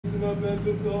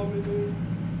adventum Domini,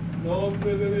 non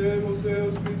preveremus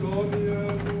eos qui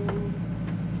domiemus,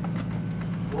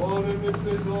 orem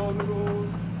ipse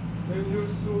Dominus, in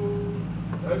iussu,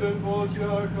 et in voce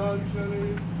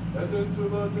arcangeli, et in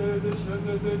turbate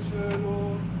descendet de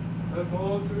cielo, et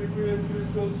motri qui in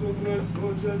Christo sum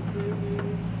resurgenti,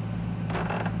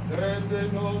 tende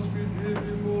nos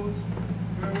vivimus,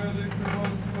 que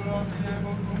reliquimus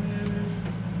mirabiliemo comilis,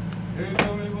 in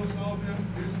nomibus opium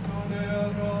Christo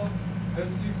era, et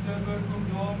sic semper cum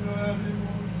Domino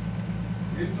erimus,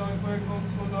 itaque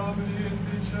consolabili in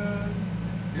vice,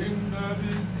 in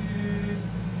nobis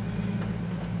isti.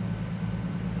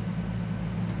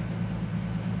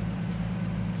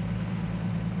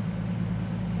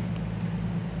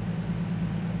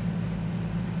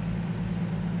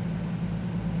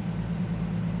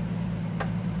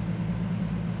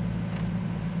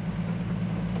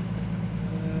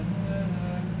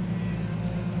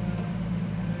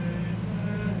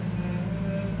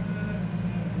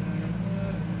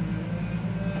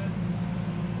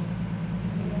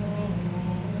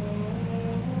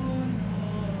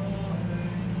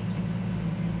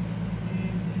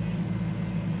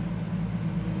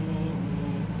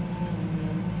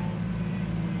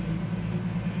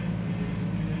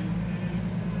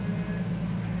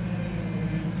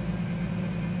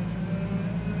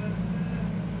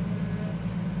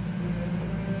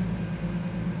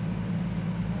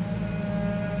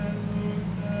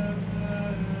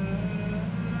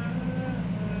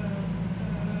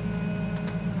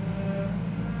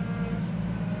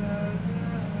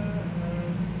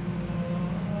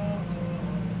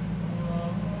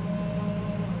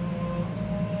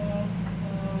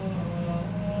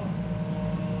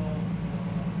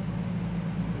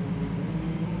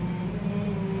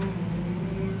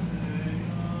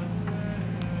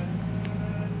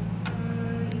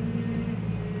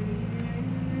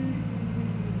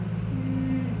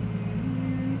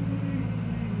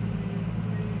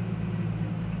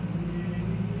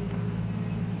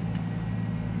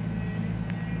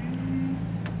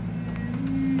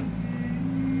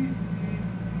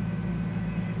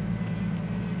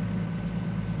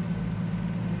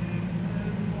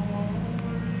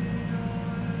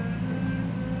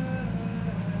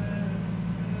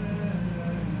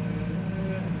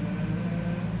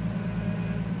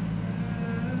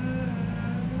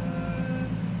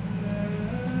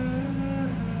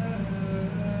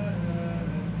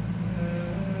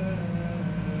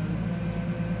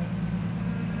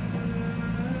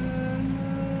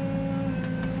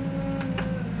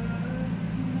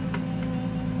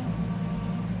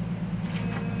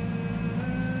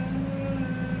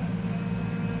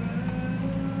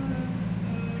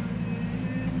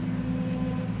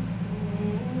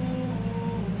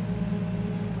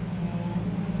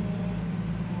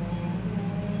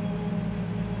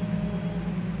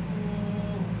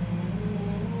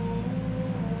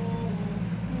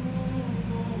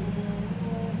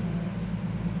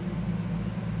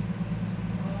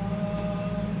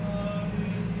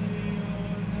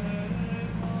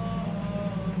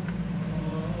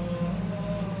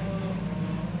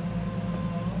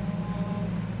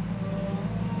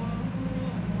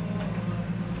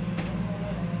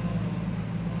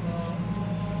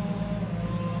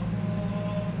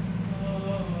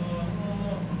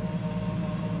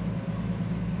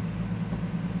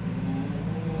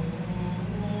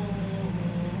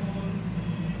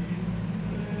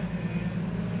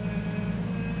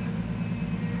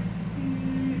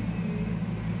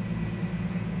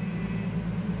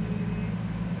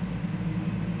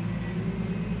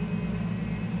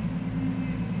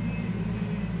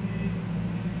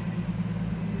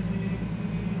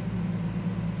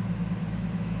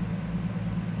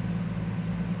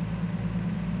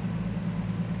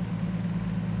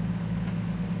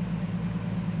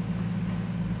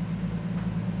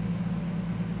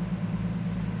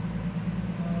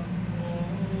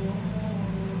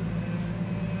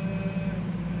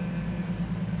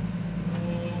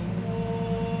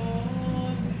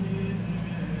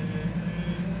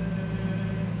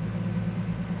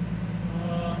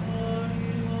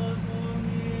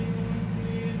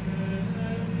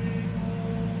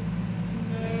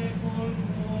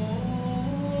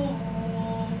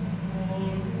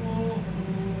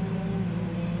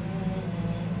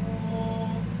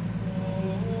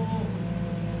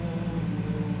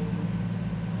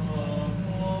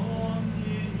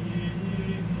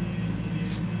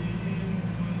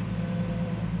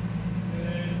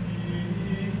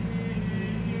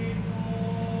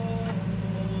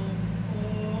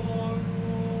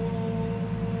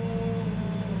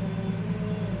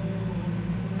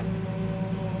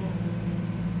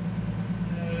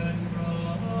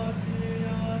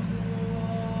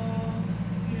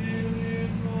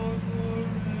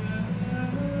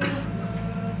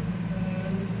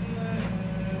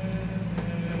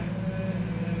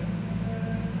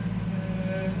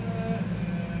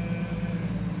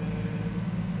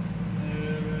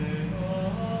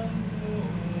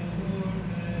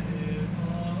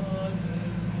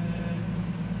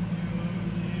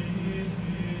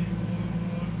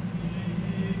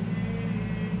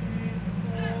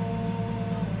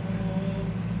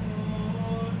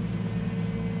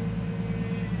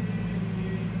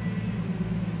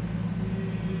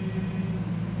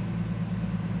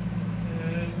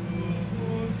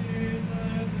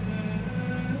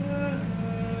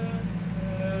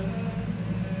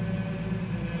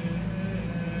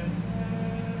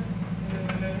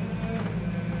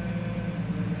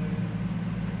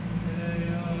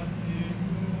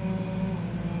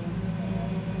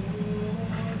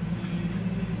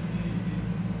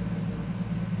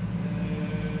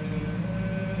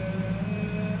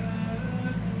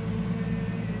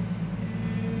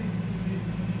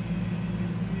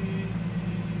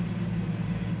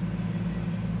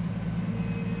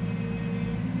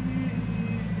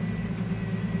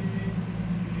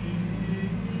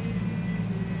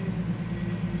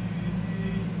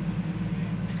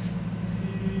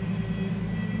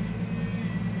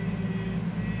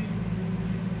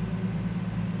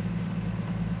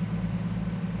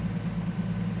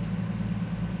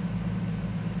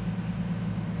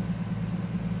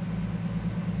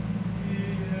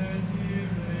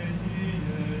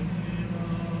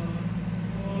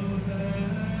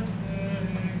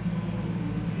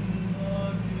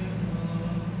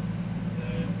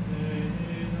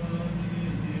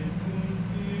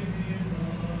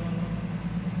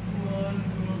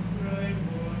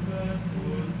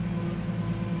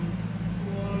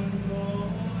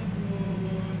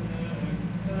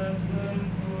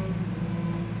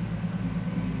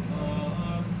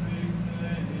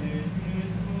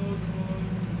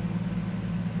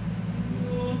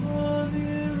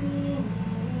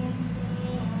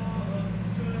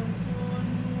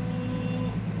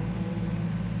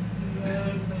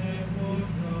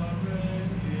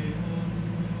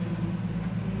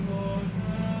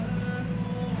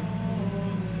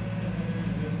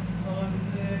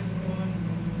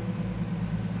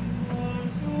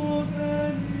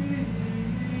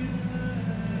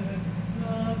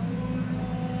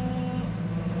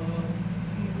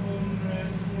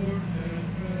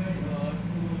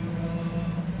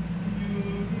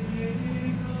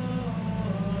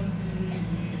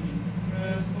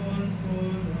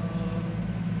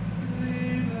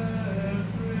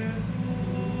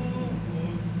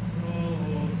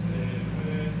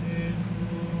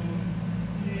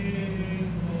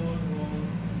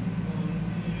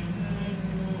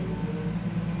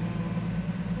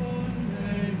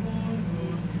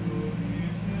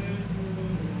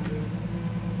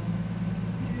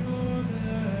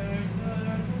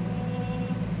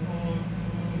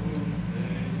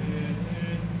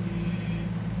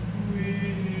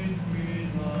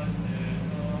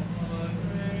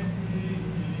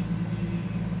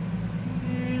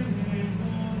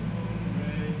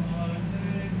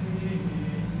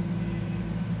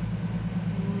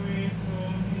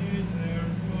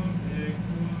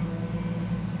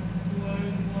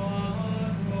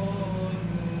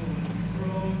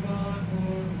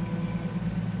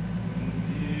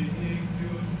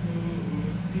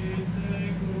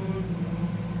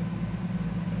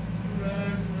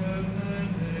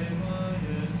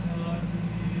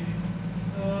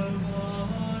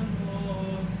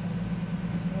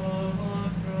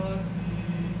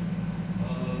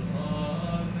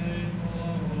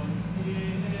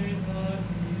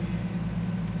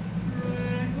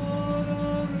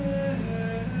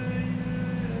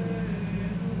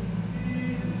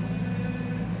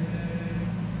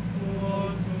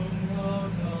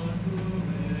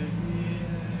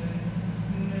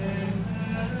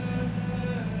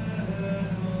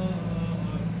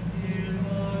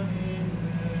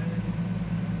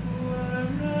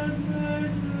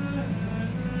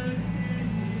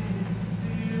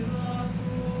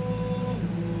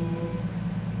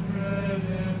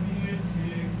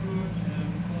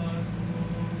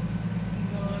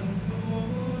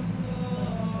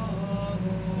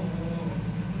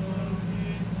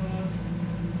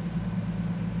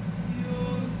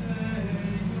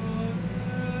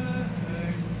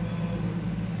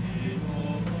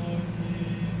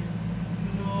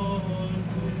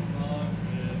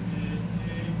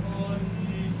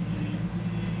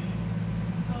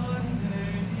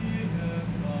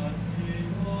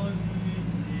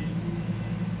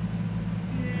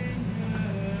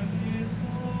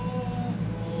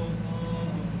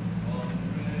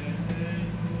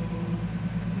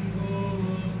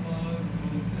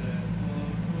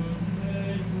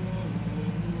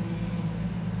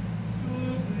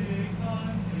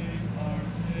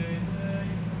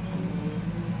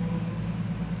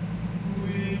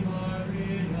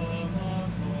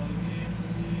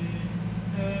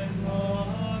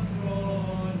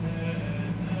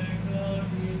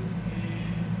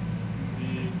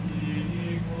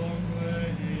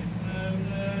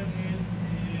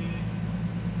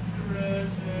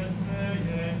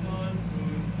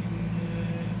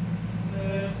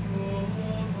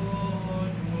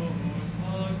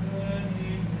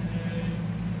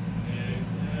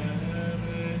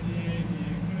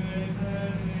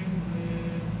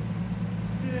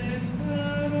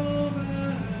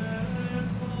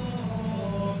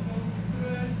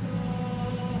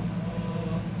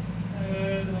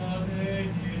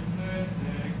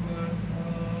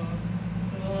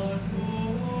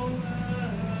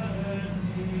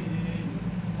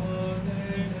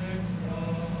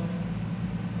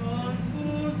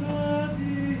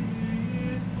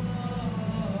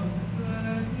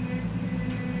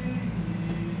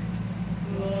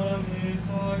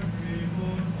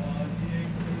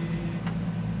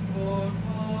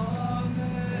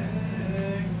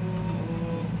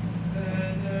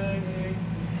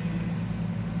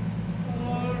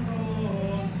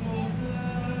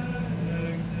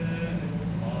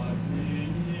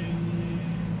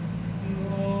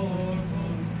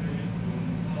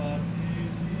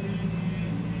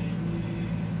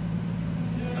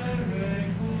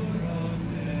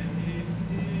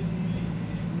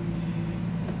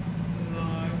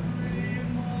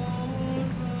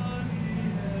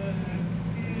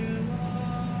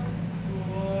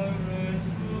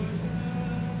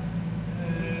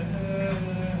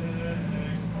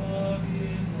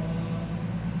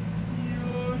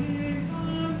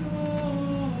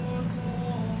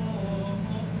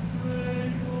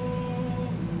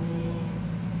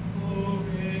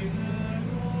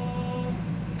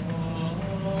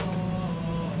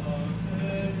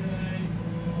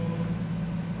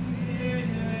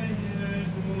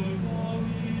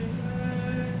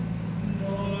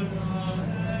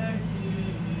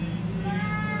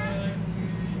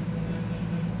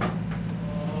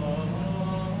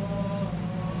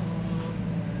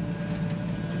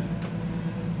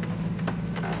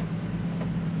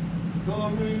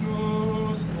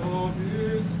 Dominus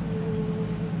vobiscum,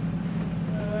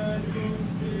 et cum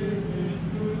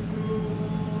spiritu tuo,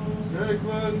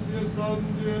 sequentias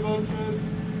Sancti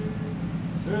Evangelii,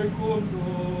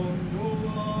 secundum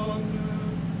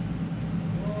Ioannem.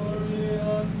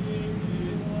 gloria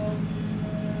tibi,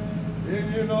 Domine.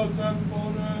 In illo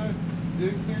tempore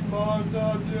dixit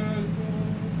Martha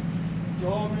Jesum,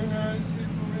 Domine, si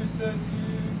fuis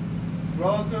esi,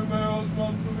 frater meus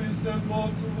non fuis et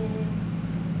mortuus,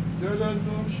 sed in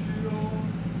nuncio,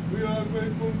 quiaque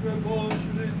cumque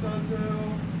postris a Deo,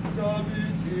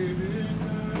 Davidi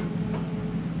videmus.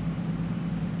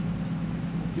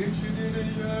 Dicit ille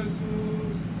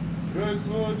Iesus,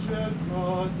 resurget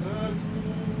frater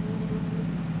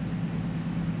tuus.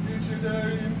 Dicit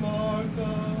ei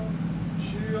Martha,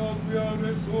 scia quia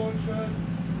resurget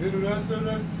in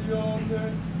resurrectione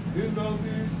in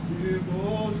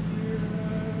nobissimos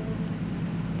diem.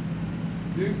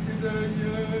 Dixit ei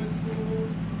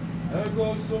Iesus,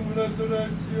 ego sum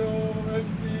resurrectio et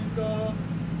vita,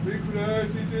 qui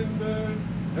credit in me,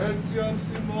 et siam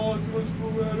si mortuus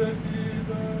fuere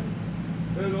vive,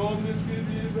 et omnis qui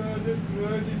vivet et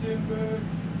credit in me,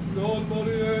 non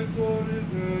morietur in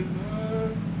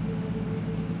aeternum.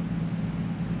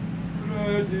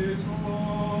 Credis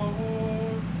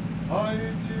ho,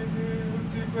 aetibi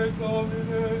utique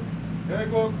Domine,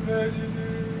 ego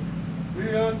credibi,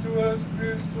 quia tu es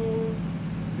Christus,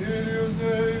 Filius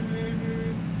Dei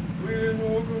vivi, qui in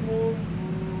hoc mundum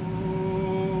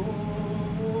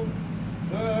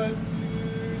venisti.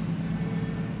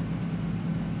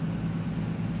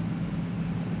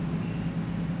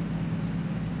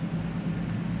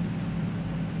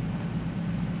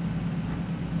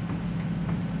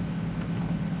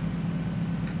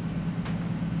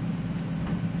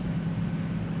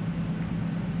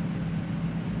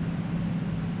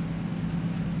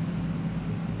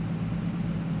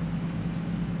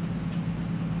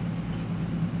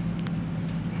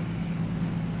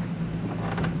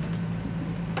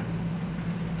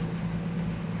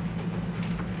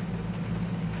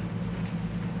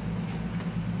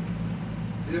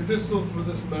 The epistle for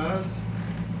this Mass,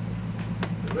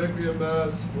 the Requiem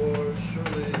Mass for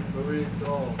Shirley Marie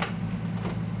Dahl,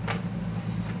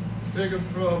 is taken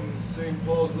from St.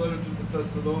 Paul's letter to the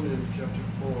Thessalonians, chapter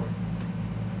 4.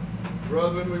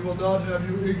 Brethren, we will not have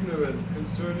you ignorant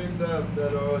concerning them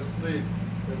that are asleep,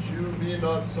 that you be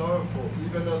not sorrowful,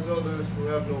 even as others who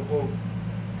have no hope.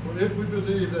 For if we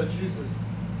believe that Jesus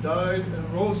died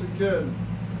and rose again,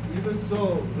 even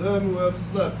so, them who have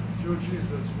slept through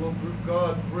Jesus will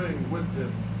God bring with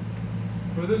him.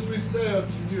 For this we say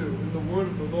unto you in the word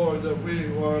of the Lord, that we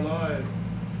who are alive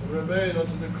and remain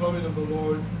unto the coming of the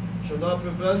Lord shall not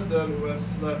prevent them who have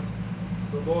slept.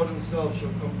 The Lord himself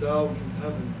shall come down from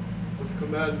heaven with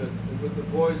commandment, and with the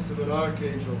voice of an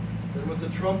archangel, and with the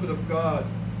trumpet of God,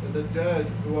 and the dead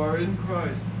who are in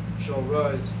Christ shall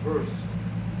rise first.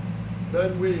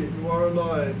 Then we who are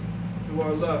alive, who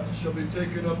are left, shall be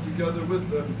taken up together with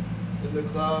them in the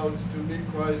clouds to meet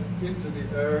Christ into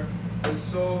the air, and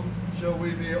so shall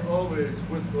we be always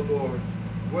with the Lord.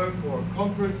 Wherefore,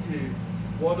 comfort ye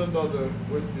one another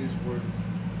with these words.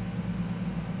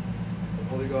 The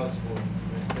Holy Gospel.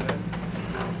 May stand.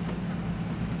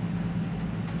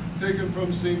 Taken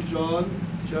from St. John,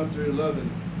 chapter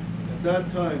 11. At that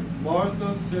time,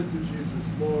 Martha said to Jesus,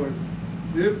 Lord,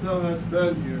 if thou hadst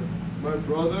been here, my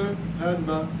brother had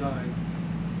not died.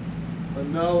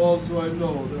 And now also I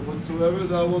know that whatsoever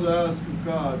thou wilt ask of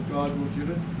God, God will give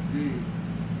it thee.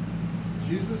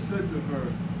 Jesus said to her,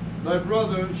 Thy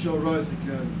brother shall rise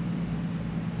again.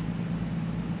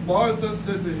 Martha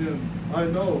said to him, I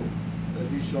know that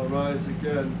he shall rise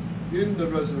again in the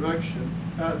resurrection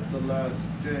at the last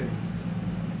day.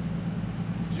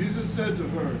 Jesus said to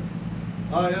her,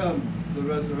 I am the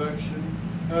resurrection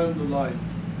and the life.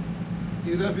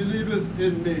 He that believeth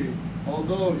in me,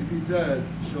 although he be dead,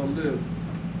 shall live.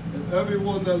 And every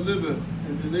one that liveth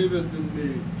and believeth in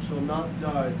me shall not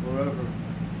die forever.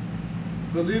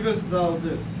 Believest thou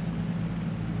this?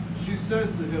 She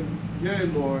says to him, Yea,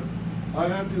 Lord, I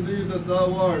have believed that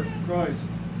thou art Christ,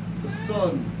 the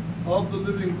Son of the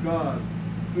living God,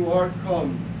 who art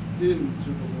come into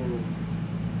the world.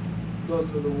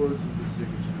 Thus are the words of the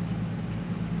sacred Scripture.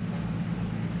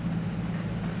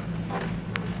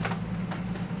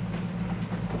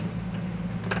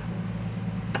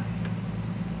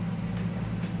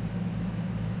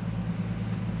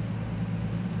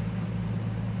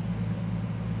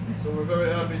 So we're very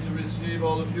happy to receive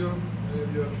all of you. Many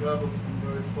of you have traveled from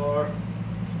very far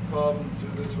to come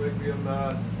to this Requiem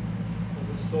Mass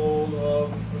for the soul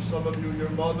of, for some of you,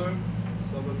 your mother,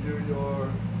 some of you,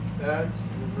 your aunt,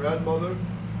 your grandmother,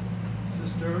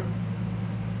 sister.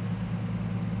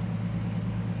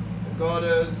 And God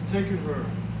has taken her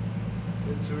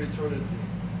into eternity.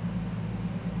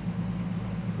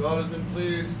 God has been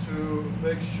pleased to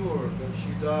make sure that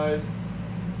she died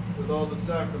with all the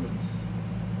sacraments,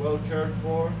 well cared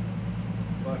for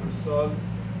by her son,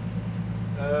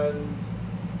 and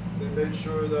they made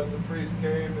sure that the priest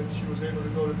came and she was able to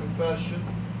go to confession,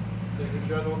 make a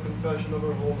general confession of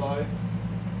her whole life,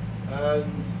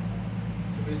 and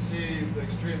to receive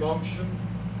extreme unction,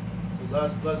 the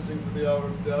last blessing for the hour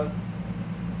of death,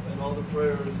 and all the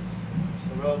prayers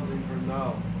surrounding her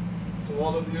now. So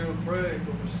all of you pray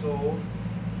for her soul.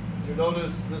 You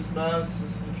notice this Mass,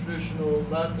 this is a traditional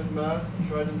Latin Mass, the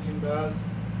Tridentine Mass,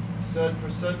 said for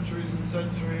centuries and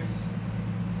centuries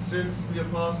since the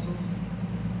Apostles,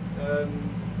 and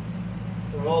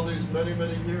for all these many,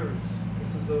 many years.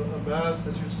 This is a Mass,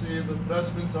 as you see, the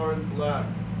vestments are in black,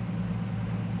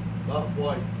 not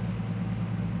white.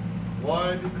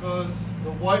 Why? Because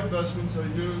the white vestments are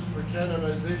used for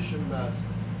canonization Masses.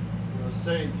 For a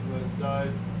saint who has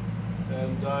died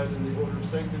and died in the order of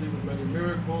sanctity with many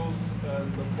miracles,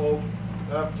 and the Pope,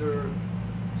 after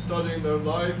studying their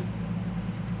life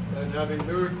and having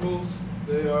miracles,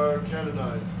 they are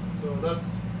canonized. So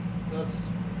that's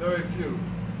very few.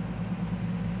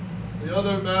 The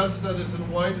other Mass that is in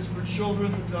white is for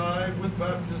children who die with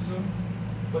baptism,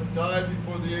 but died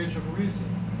before the age of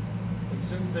reason. And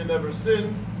since they never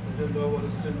sinned, they didn't know what a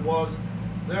sin was,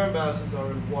 their Masses are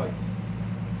in white.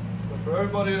 But for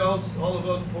everybody else, all of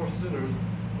us poor sinners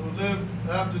who lived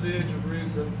after the age of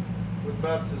reason with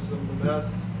baptism, the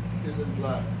Mass is in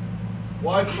black.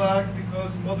 Why black?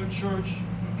 Because Mother Church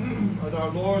and our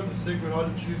Lord, the Sacred Heart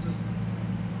of Jesus,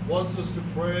 wants us to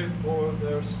pray for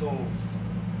their souls.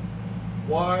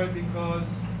 Why?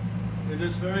 Because it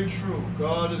is very true.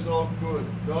 God is all good.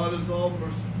 God is all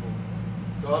merciful.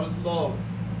 God is love.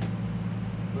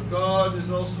 But God is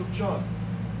also just.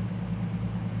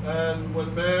 And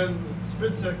when man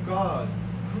spits at God,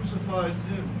 crucifies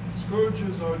him,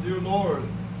 scourges our dear Lord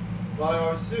by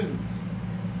our sins,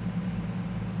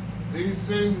 these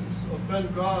sins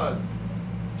offend God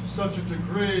to such a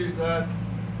degree that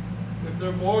if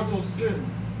they're mortal sins,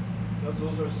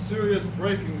 those are serious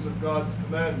breakings of God's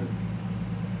commandments.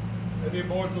 Any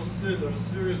mortal sin are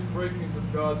serious breakings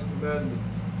of God's commandments.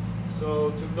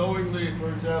 So to knowingly,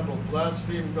 for example,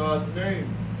 blaspheme God's name,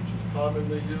 which is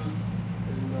commonly used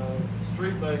in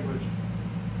street language,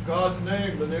 God's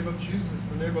name, the name of Jesus,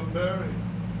 the name of Mary,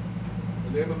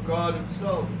 the name of God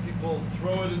himself, people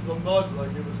throw it in the mud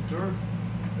like it was dirt.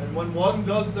 And when one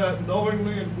does that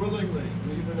knowingly and willingly,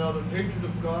 and even out of hatred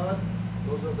of God,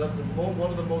 that's one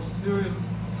of the most serious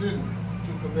sins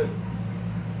to commit.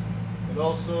 And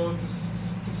also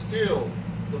to steal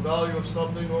the value of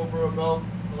something over about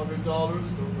 $100,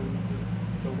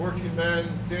 the working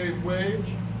man's day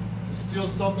wage. To steal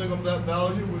something of that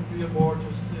value would be a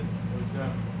mortal sin, for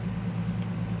example.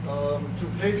 To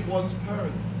hate one's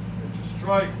parents and to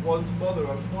strike one's mother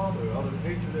or father out of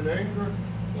hatred and anger,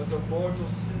 that's a mortal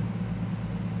sin.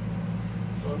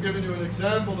 So I'm giving you an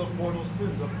example of mortal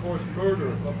sins. Of course,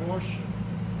 murder, abortion,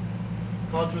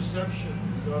 contraception,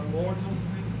 these are mortal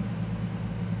sins.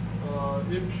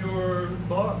 Impure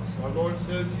thoughts. Our Lord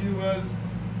says, you has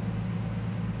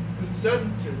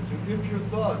consented to impure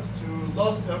thoughts, to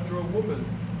lust after a woman,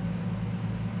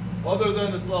 other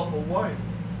than his lawful wife,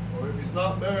 or if he's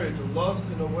not married, to lust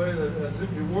in a way that as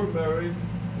if he were married.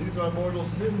 These are mortal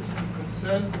sins. To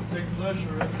consent and take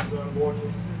pleasure in, these are mortal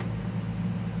sins.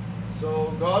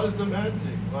 So God is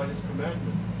demanding by his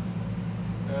commandments.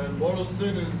 And mortal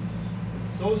sin is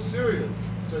so serious,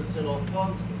 says St.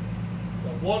 Alphonsus,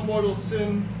 that one mortal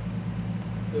sin,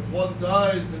 if one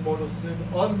dies in mortal sin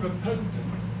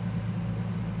unrepentant,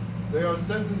 they are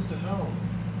sentenced to hell,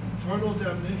 eternal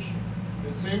damnation.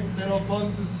 And St.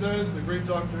 Alphonsus says, the great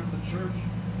doctor of the Church,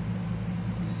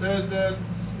 he says that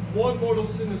one mortal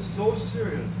sin is so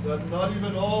serious that not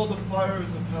even all the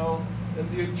fires of hell and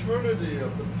the eternity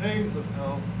of the pains of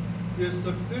hell is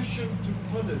sufficient to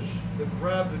punish the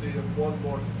gravity of one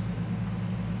mortal sin.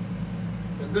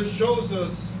 And this shows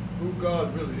us who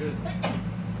God really is.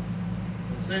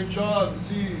 When St. John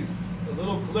sees a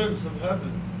little glimpse of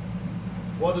heaven,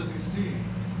 what does he see?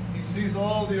 He sees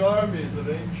all the armies of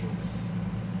angels.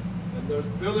 And there's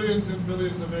billions and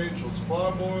billions of angels,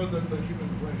 far more than the human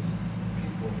race,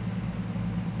 people.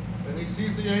 And he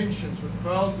sees the ancients with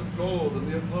crowns of gold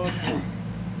and the apostles.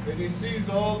 And he sees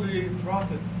all the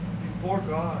prophets before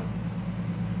God.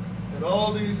 And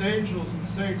all these angels and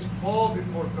saints fall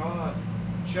before God,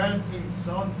 chanting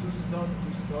Sanctus,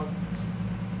 Sanctus, Sanctus.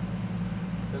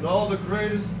 and all the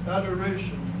greatest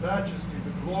adoration, majesty,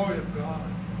 the glory of God.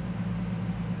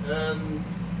 And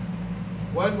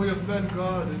when we offend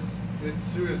God, it's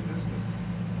serious business.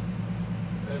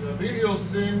 And a venial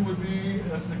sin would be,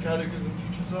 as the Catechism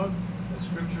teaches us, as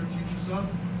Scripture teaches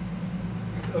us,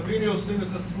 a venial sin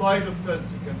is a slight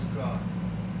offense against God.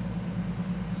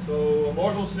 So a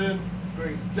mortal sin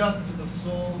brings death to the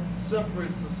soul,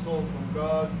 separates the soul from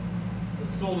God. The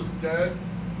soul is dead,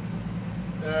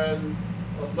 and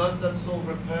unless that soul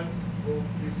repents, will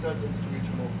be sentenced to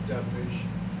eternal damnation.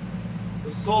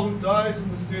 The soul who dies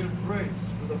in the state of grace,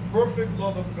 with a perfect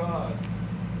love of God,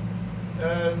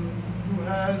 and who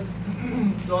has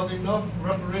done enough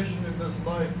reparation in this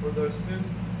life for their sins,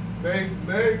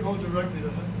 may go directly to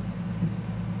heaven.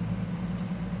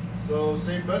 So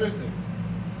St. Benedict,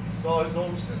 he saw his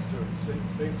own sister,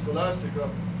 St. Scholastica,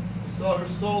 he saw her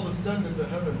soul ascend into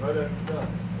heaven right after death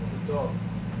as a dove.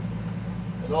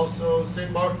 And also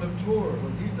St. Martin of Tours,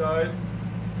 when he died,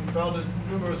 he founded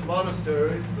numerous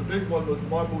monasteries. The big one was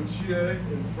Marmoutier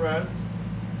in France,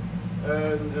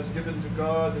 and has given to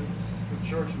God and to the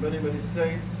church many, many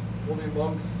saints, holy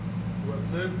monks who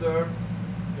have lived there.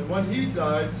 And when he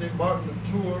died, St. Martin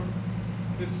of Tours,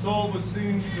 his soul was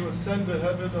seen to ascend to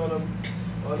heaven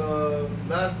on a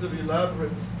massive,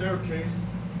 elaborate staircase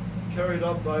carried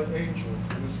up by angels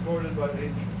and escorted by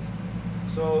angels.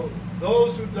 So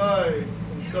those who die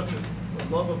in such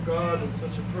a love of God, in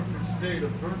such a perfect state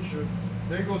of virtue,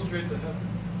 they go straight to heaven.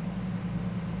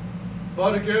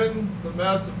 But again, the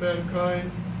mass of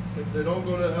mankind, if they don't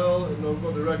go to hell and don't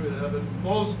go directly to heaven,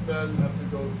 most men have to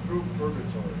go through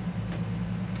purgatory.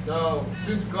 Now,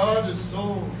 since God is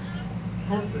so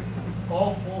perfect,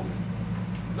 all holy,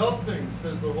 nothing,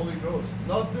 says the Holy Ghost,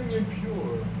 nothing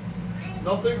impure,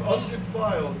 nothing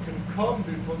undefiled can come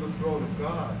before the throne of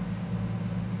God.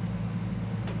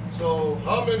 So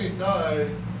how many die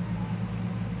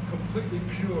completely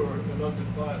pure and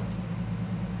undefiled?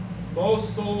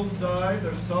 Most souls die,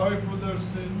 they're sorry for their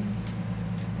sins,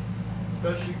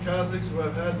 especially Catholics who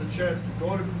have had the chance to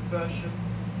go to confession,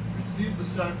 receive the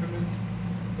sacraments,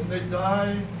 and they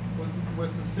die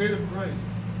with the state of grace.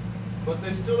 But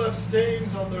they still have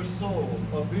stains on their soul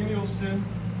of venial sin,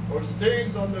 or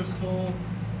stains on their soul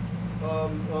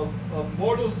of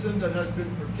mortal sin that has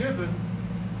been forgiven,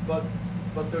 but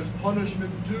there's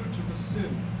punishment due to the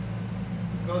sin.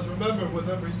 Because remember, with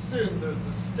every sin, there's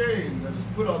a stain that is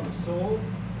put on the soul.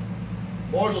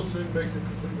 Mortal sin makes it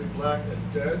completely black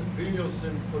and dead. Venial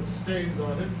sin puts stains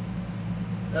on it.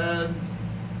 And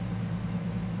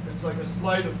it's like a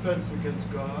slight offense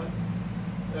against God.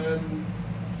 And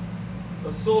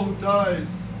a soul who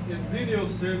dies in venial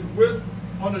sin with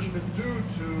punishment due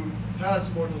to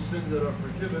past mortal sins that are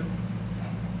forgiven,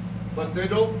 but they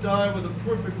don't die with a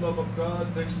perfect love of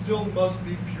God, they still must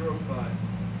be purified.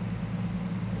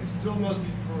 They still must be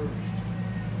purged.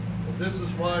 And this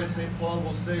is why St. Paul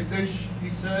will say, he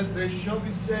says, they shall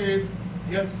be saved,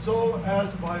 yet so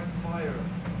as by fire.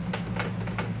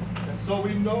 And so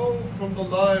we know from the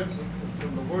lives,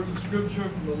 from the words of Scripture,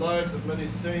 from the lives of many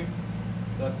saints,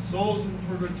 that souls in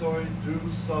purgatory do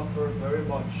suffer very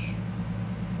much.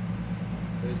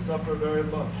 They suffer very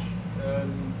much.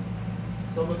 And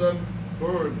some of them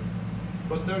burn.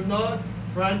 But they're not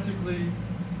frantically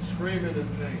screaming in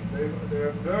pain. They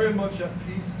are very much at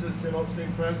peace, as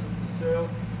St. Francis de Sales.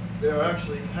 They are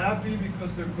actually happy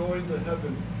because they're going to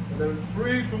heaven. And they're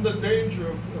free from the danger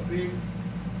of being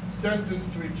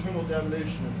sentenced to eternal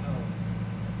damnation in hell.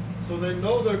 So they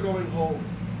know they're going home.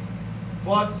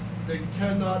 But they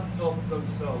cannot help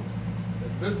themselves.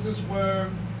 And this is where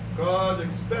God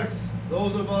expects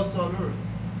those of us on earth.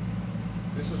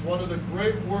 This is one of the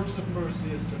great works of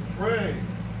mercy, is to pray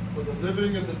for the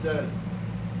living and the dead,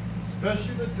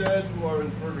 especially the dead who are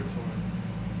in purgatory.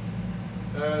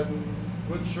 And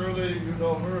good Shirley, you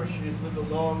know her, she's lived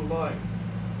a long life.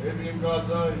 Maybe in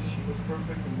God's eyes she was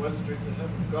perfect and went straight to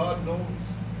heaven. God knows.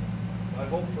 I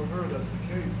hope for her that's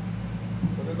the case.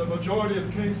 But in the majority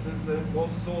of cases, that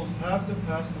most souls have to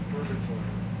pass through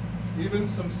purgatory. Even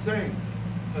some saints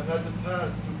have had to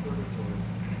pass through purgatory.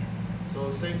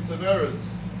 So St. Severus,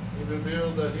 he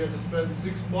revealed that he had to spend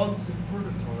 6 months in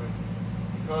purgatory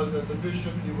because as a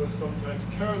bishop he was sometimes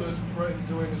careless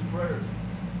doing his prayers.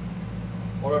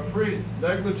 Or a priest,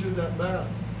 negligent at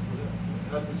Mass,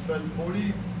 had to spend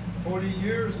 40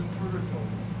 years in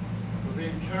purgatory for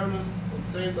being careless and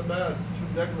saying the Mass too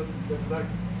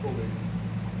neglectfully.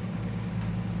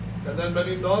 And then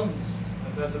many nuns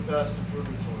have had to pass through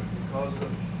purgatory because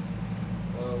of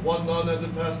one nun had to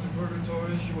pass through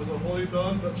purgatory. She was a holy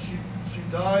nun, but she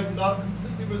died not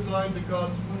completely resigned to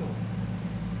God's will.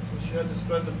 So she had to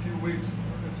spend a few weeks in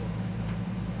purgatory.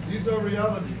 These are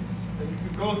realities. And you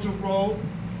can go to Rome,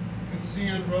 you can see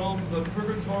in Rome the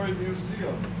Purgatory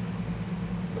Museum.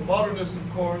 The modernists, of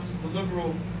course, the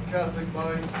liberal Catholic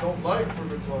minds don't like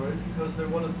purgatory because they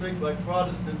want to think like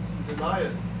Protestants and deny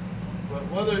it. But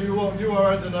whether you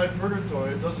are denied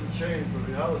purgatory, it doesn't change the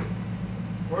reality.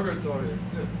 Purgatory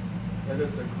exists, and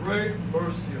it's a great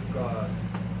mercy of God.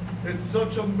 It's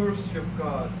such a mercy of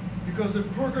God, because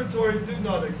if purgatory did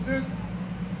not exist,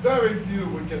 very few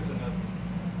would get to heaven,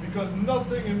 because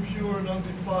nothing impure and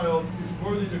undefiled is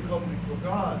worthy to come before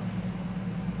God.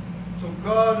 So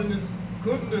God, in His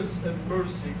goodness and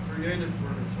mercy, created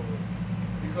purgatory,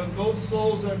 because those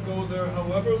souls that go there,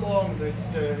 however long they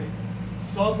stay,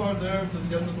 some are there to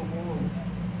the end of the world.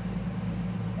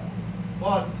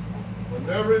 But when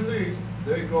they're released,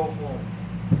 they go home,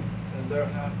 and they're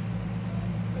happy.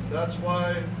 And that's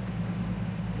why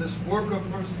this work of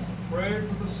mercy, pray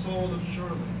for the soul of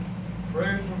Shirley,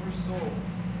 pray for her soul.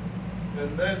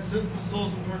 And then, since the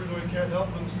souls in purgatory can't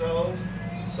help themselves,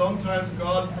 sometimes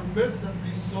God permits that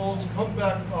these souls come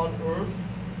back on earth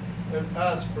and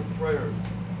ask for prayers.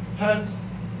 Hence,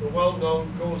 the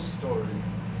well-known ghost stories.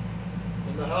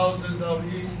 In the houses out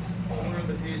east, we're in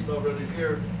the east already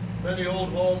here, many old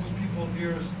homes, people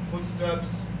hear footsteps,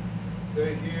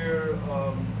 they hear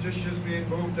dishes being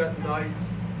moved at night,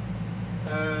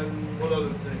 and what other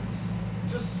things?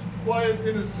 Just quiet,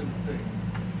 innocent things.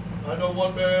 I know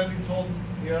one man,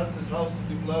 he asked his house to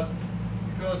be blessed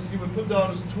because he would put down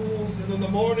his tools, and in the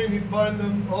morning he'd find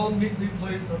them all neatly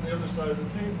placed on the other side of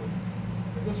the table.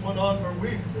 And this went on for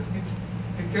weeks. And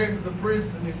he came to the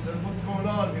priest and he said, "What's going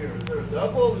on here? Is there a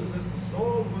devil? Is this the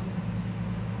soul?"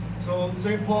 So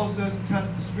St. Paul says,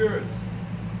 test the spirits.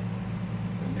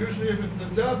 And usually if it's the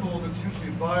devil, it's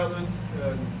usually violent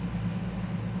and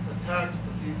attacks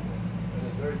the people, and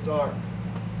it's very dark.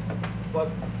 But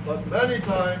many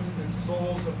times it's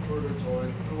souls of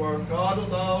purgatory who our God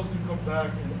allows to come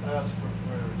back and ask for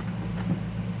prayers.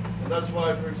 And that's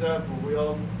why, for example, we're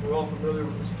all familiar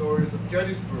with the stories of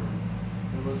Gettysburg.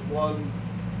 There was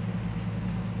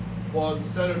one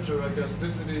senator, I guess,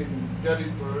 visiting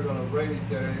Gettysburg on a rainy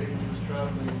day. He was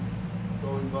traveling,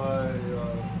 going by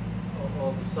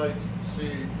all the sights to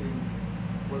see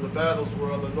where the battles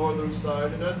were on the northern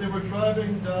side. And as they were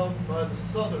driving down by the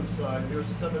southern side near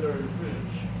Seminary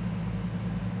Ridge,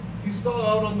 he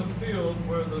saw out on the field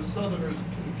where the Southerners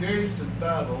engaged in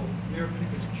battle near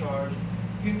Pickett's Charge,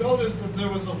 he noticed that there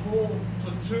was a whole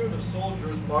platoon of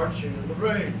soldiers marching in the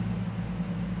rain.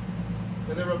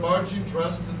 And they were marching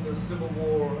dressed in the Civil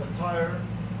War attire,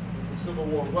 with the Civil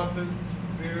War weapons,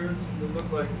 beards, and they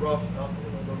looked like the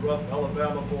rough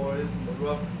Alabama boys and the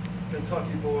rough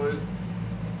Kentucky boys.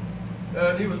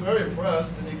 And he was very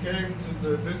impressed, and he came to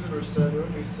the visitor center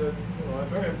and he said, "I'm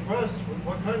very impressed with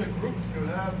what kind of group do you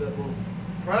have that will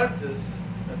practice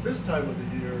at this time of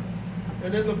the year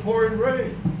and in the pouring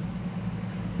rain?"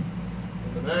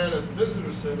 And the man at the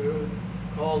visitor center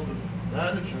called the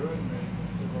manager and they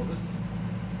said, "Well,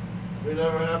 we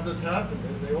never have this happen.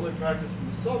 They only practice in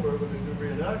the summer when they do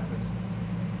reenactments."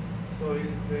 So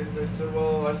they said,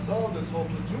 "Well, I saw this whole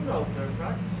platoon out there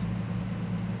practicing."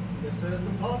 And they said, "It's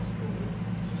impossible.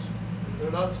 They're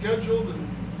not scheduled and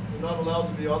they're not allowed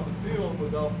to be on the field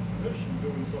without permission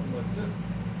doing something like this,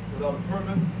 without a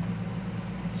permit."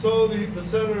 So the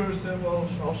senator said, "Well,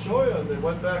 I'll show you." And they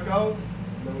went back out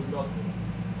and there was nothing.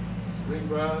 It was green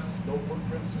grass, no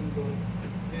footprints in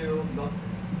the field, nothing.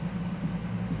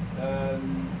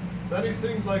 And many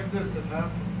things like this have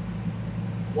happened.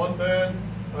 One man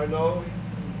I know,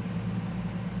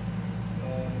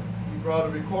 he brought a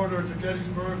recorder to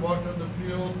Gettysburg, walked on the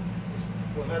field,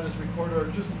 had his recorder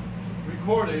just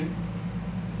recording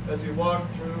as he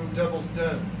walked through Devil's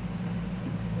Den,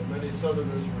 and many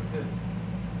Southerners were hit.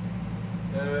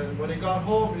 And when he got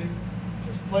home, he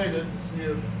just played it to see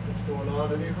if what's going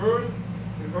on, and he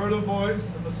heard a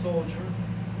voice of a soldier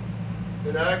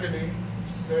in agony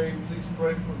saying, "Please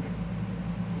pray for me.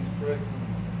 Please pray for me."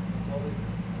 That's all he did.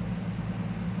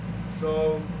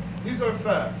 So these are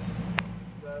facts,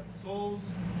 that souls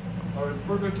are in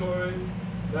purgatory,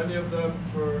 many of them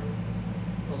for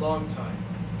a long time.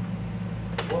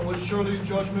 What was Shirley's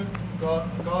judgment? God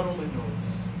only knows.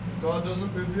 If God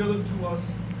doesn't reveal it to us,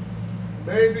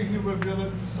 maybe He reveal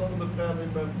it to some of the family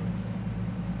members.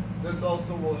 This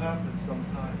also will happen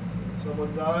sometimes. When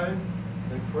someone dies,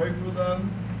 they pray for them,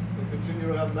 they continue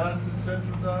to have masses said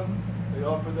for them, they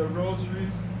offer their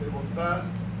rosaries, they will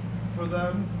fast for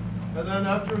them, and then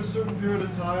after a certain period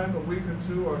of time, a week or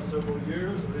two or several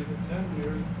years or even 10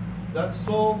 years, that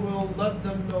soul will let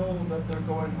them know that they're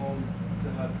going home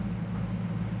to heaven.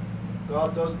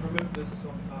 God does permit this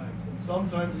sometimes, and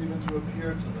sometimes even to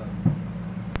appear to them.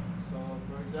 So,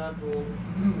 for example,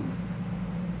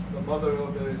 the mother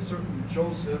of a certain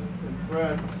Joseph in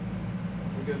France,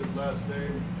 I forget his last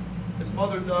name, his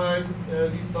mother died,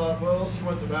 and he thought, well, she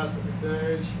went to Mass every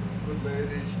day, she was a good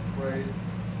lady, she prayed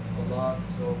a lot,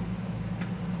 so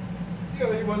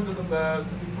yeah, he went to the Mass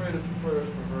and he prayed a few prayers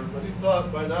for her, but he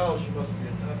thought by now she must be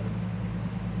in heaven.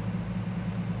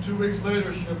 2 weeks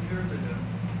later, she appeared to him.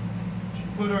 She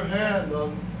put her hand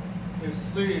on his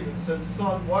sleeve and said,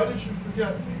 son, why did you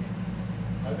forget me?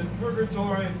 I'm in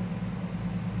purgatory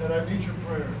and I need your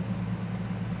prayers.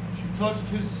 She touched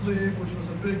his sleeve, which was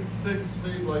a big, thick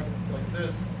sleeve like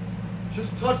this.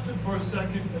 Just touched it for a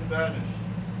second and vanished.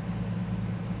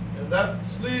 And that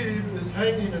sleeve is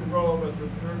hanging in Rome at the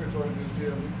Purgatory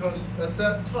Museum because at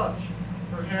that touch,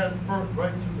 her hand burnt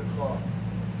right through the cloth,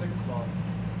 thick cloth.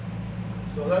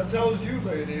 So that tells you,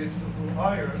 ladies,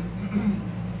 iron,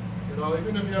 you know,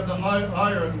 even if you have the high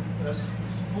iron that's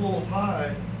full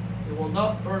high, it will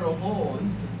not burn a hole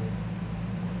instantly.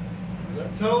 And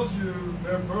that tells you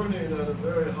they're burning at a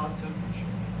very hot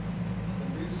temperature.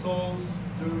 And these souls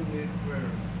do need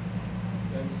prayers.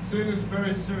 And sin is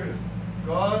very serious.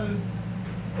 God is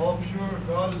all pure,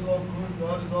 God is all good,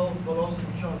 God is all but also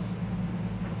just.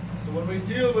 So when we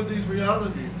deal with these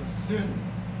realities of sin,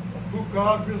 of who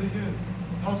God really is,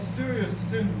 how serious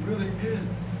sin really is,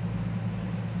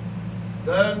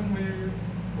 then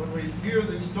when we hear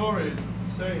these stories of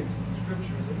the saints and the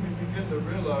scriptures, then we begin to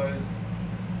realize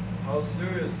how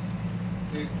serious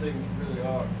these things really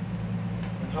are.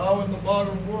 And how in the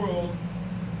modern world,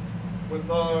 with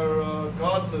our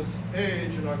godless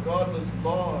age and our godless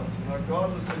laws and our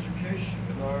godless education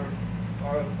and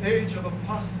our age of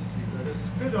apostasy that has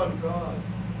spit on God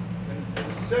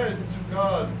and said to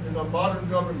God in our modern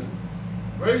governments,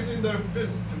 raising their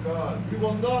fist to God, we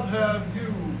will not have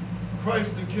you,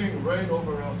 Christ the King, reign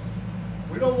over us.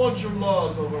 We don't want your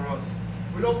laws over us.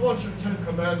 We don't want your 10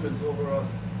 commandments over us.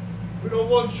 We don't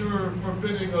want your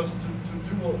forbidding us to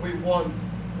do what we want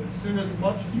and sin as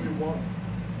much as we want.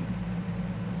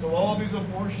 So all these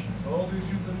abortions, all these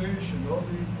euthanasia, all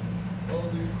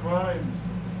these crimes,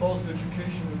 false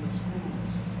education in the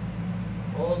schools,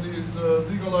 all these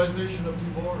legalization of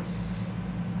divorce,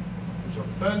 which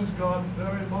offends God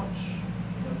very much.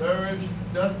 In a marriage, it's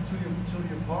death till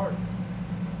you part.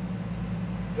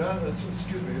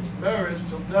 It's marriage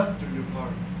till death do you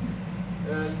part.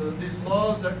 And these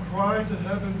laws that cry to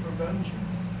heaven for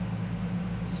vengeance,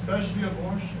 especially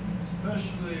abortion,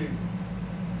 especially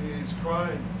these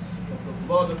crimes of the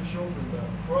blood of children that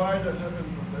cry to heaven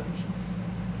for vengeance.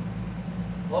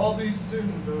 All these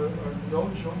sins are no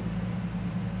joke.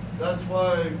 That's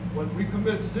why when we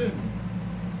commit sin,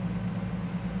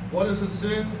 what is a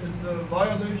sin? It's a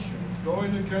violation. It's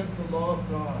going against the law of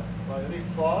God by any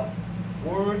thought,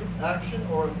 word, action,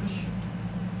 or omission.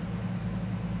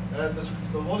 And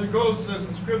the Holy Ghost says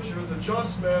in Scripture, the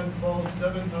just man falls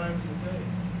 7 times a day.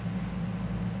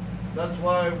 That's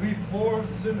why we poor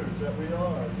sinners that we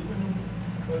are, even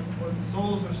when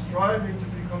souls are striving to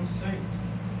become saints,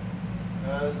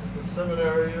 as the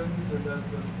seminarians and as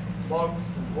the monks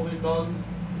and holy nuns,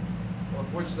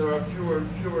 of which there are fewer and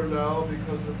fewer now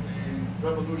because of the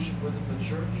revolution within the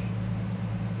church.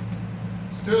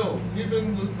 Still,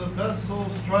 even the best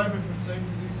souls striving for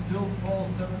sanctity still fall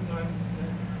 7 times a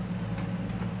day.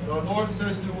 And our Lord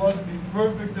says to us, be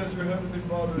perfect as your heavenly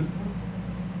Father is perfect.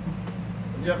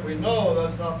 And yet we know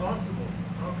that's not possible.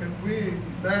 How can we,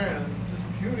 man, just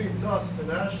puny dust and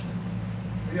ashes,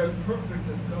 be as perfect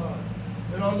as God?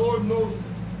 And our Lord knows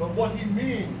this. But what he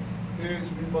means is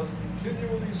we must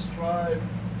continually strive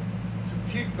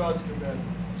to keep God's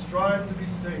commandments, strive to be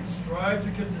saints, strive to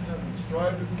get to heaven,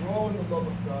 strive to grow in the love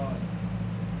of God.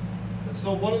 And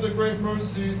so one of the great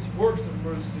mercies, works of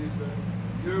mercies that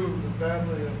you, the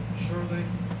family of Shirley,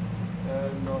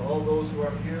 and all those who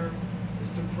are here, is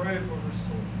to pray for her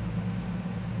soul.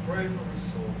 Pray for her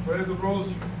soul. Pray the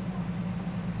rosary.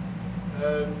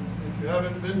 And if you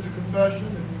haven't been to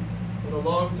confession in a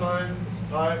long time, it's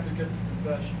time to get to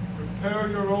confession. Prepare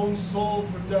your own soul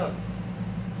for death,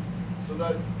 so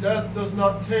that death does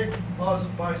not take us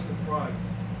by surprise.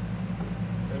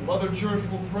 And Mother Church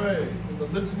will pray in the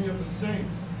Litany of the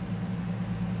Saints,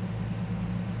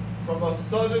 from a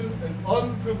sudden and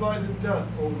unprovided death,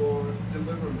 O Lord,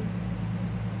 deliver me.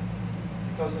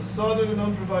 Because a sudden and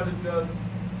unprovided death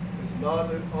is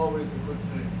not always a good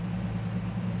thing.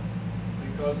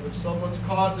 Because if someone's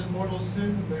caught in mortal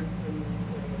sin,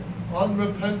 in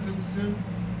unrepentant sin,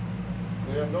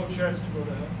 they have no chance to go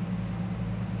to heaven.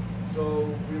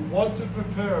 So we want to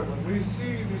prepare when we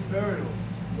see these burials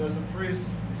And as a priest,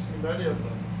 we see many of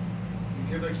them.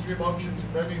 You give extreme unction to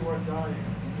many who are dying.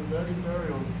 You do many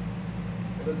burials.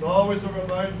 And it's always a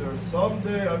reminder,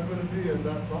 someday I'm going to be in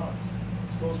that box.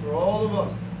 This goes for all of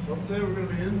us. Someday we're going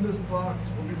to be in this box.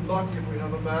 We'll be lucky if we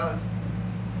have a mass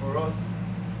for us.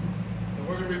 And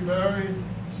we're going to be buried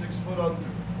 6 foot under.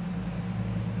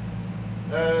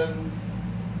 And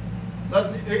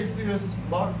let the atheists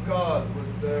mock God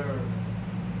with their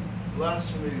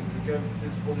blasphemies against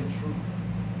his holy truth.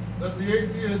 Let the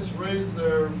atheists raise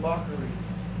their mockeries.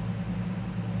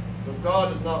 But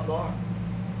God is not mocked.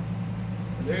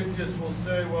 And atheists will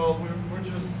say, well, we're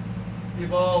just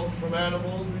evolved from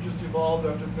animals. We just evolved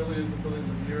after billions and billions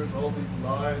of years. All these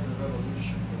lies of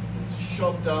evolution that's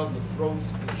shoved down the throats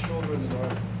of the children in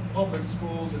our public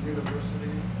schools and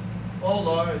universities. All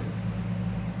lies.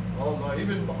 All lies.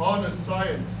 Even honest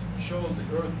science shows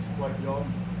the earth is quite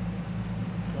young.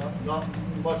 Not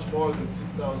much more than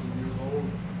 6,000 years old.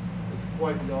 It's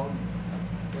quite young.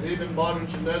 And even modern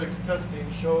genetics testing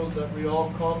shows that we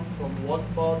all come from one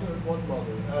father and one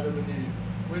mother, Adam and Eve.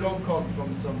 We don't come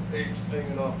from some apes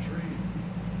hanging off trees.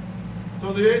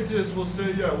 So the atheist will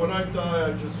say, yeah, when I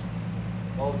die,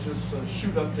 I'll just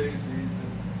shoot up daisies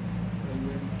and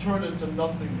we turn into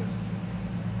nothingness.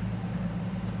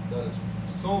 That is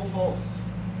so false.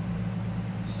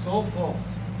 So false.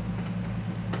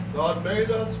 God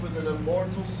made us with an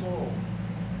immortal soul.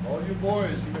 All you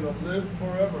boys, you're going to live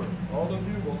forever. All of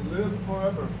you will live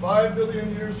forever. 5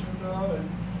 billion years from now, and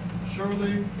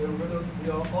surely we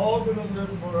are all going to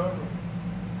live forever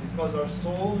because our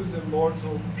soul is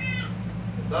immortal.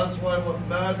 And that's why what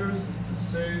matters is to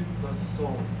save the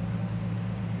soul.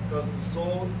 Because the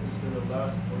soul is going to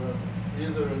last forever.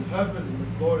 Either in heaven, in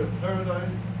the glory of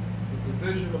paradise, with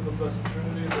the vision of the Blessed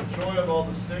Trinity, the joy of all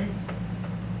the saints,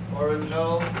 or in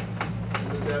hell, in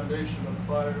the damnation of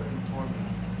fire and torments.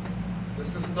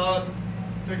 This is not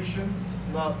fiction. This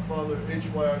is not Father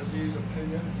H.Y.R.Z's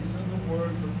opinion. These are the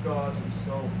words of God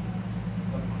himself,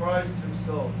 of Christ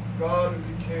himself. God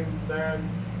who became man,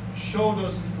 showed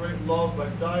us his great love by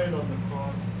dying on the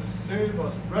cross to save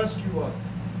us, rescue us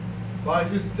by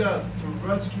his death, to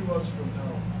rescue us from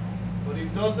hell. But he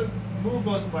doesn't move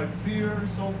us by fear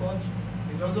so much.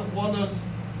 He doesn't want us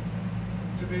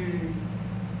to be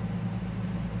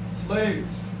slaves,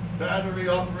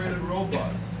 battery-operated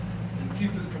robots, and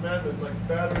keep his commandments like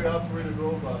battery-operated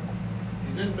robots.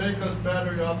 He didn't make us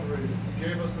battery-operated. He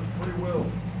gave us a free will.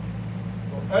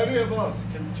 So any of us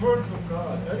can turn from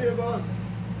God. Any of us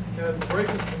can break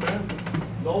his commandments,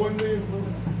 knowingly and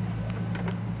willingly.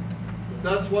 But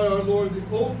that's why our Lord,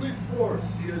 the only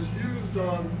force he has used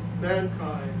on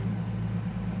mankind,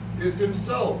 is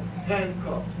himself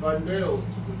handcuffed by nails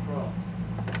to the cross.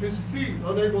 His feet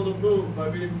unable to move by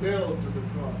being nailed to the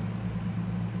cross.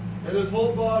 And his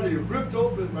whole body ripped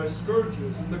open by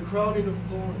scourges and the crowning of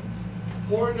thorns,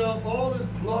 pouring out all his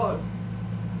blood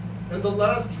and the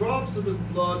last drops of his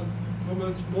blood from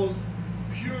his most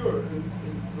pure and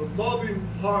the loving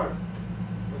heart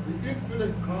of the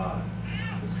infinite God.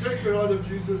 The Sacred Heart of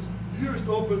Jesus pierced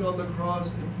open on the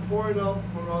cross and pouring out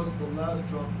for us the last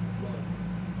drop of blood.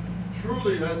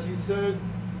 Truly, as he said,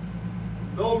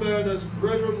 no man has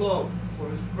greater love for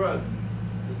his friend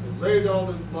than to lay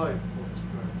down his life for his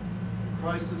friend. And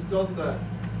Christ has done that.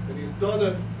 And he's done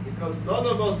it because none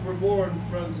of us were born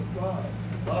friends of God.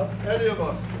 Not any of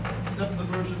us, except the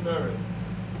Virgin Mary.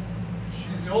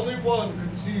 She's the only one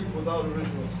conceived without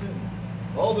original sin.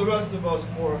 All the rest of us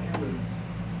poor humans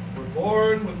were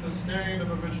born with the stain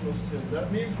of original sin.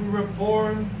 That means we were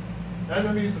born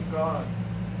enemies of God.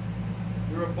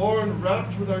 We were born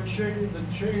wrapped with the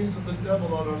chains of the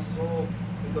devil on our soul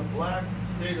in the black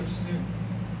state of sin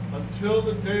until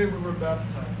the day we were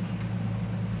baptized.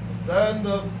 Then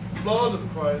the blood of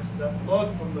Christ, that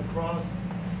blood from the cross,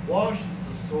 washes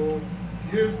the soul,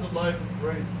 gives the life of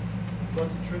grace, the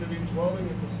Blessed Trinity dwelling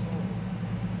in the soul.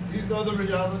 These are the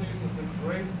realities of the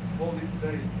great holy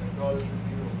faith that God has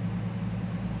revealed.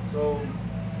 So,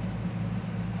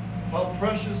 how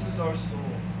precious is our soul.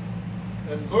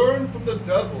 And learn from the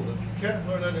devil. If you can't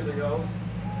learn anything else,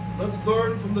 let's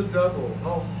learn from the devil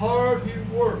how hard he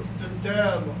works to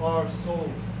damn our souls.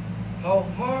 How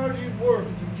hard he works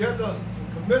to get us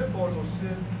to commit mortal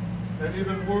sin, and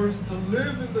even worse, to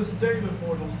live in the state of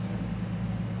mortal sin.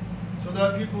 So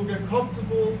that people get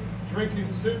comfortable drinking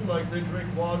sin like they drink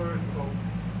water and Coke.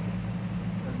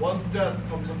 And once death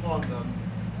comes upon them,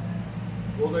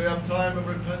 will they have time of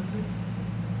repentance?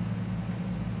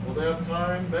 Will they have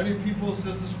time? Many people,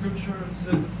 says the scripture and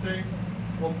says the saints,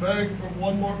 will beg for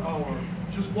one more hour,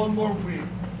 just one more week,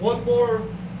 one more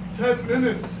 10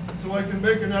 minutes so I can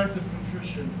make an act of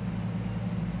contrition.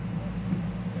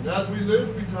 And as we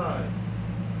live, we die.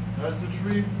 As the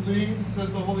tree leans,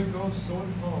 says the Holy Ghost, so it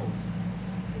falls.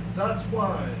 So that's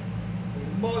why we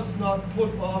must not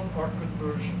put off our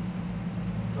conversion,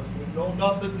 because we know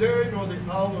not the day nor the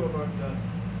hour of our death.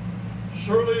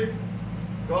 Surely,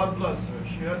 God bless her,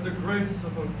 she had the grace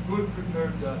of a good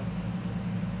prepared death.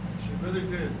 She really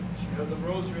did. She had the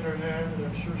rosary in her hand, and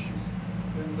I'm sure she's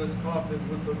in this coffin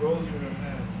with the rosary in her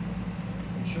hand.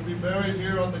 And she'll be buried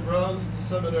here on the grounds of the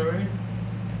seminary.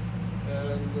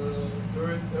 And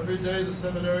every day the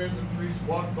seminarians and priests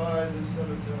walk by this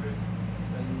cemetery,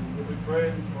 and we'll be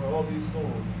praying for all these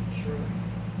souls, surely.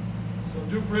 So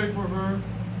do pray for her,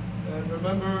 and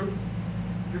remember,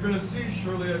 you're going to see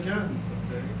Shirley again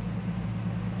someday.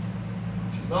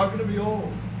 She's not going to be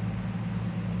old.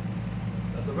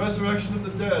 At the resurrection of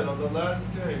the dead on the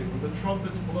last day, when the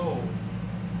trumpets blow,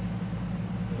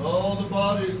 and all the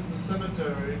bodies in the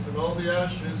cemeteries and all the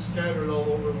ashes scattered all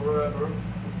over wherever,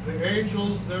 the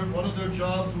angels, one of their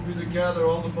jobs will be to gather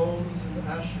all the bones and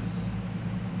ashes.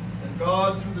 And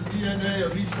God, through the DNA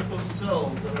of each of those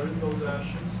cells that are in those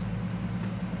ashes,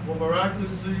 will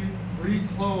miraculously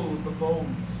reclothe the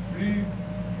bones,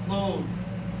 reclothe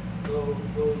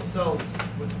those cells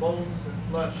with bones and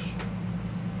flesh.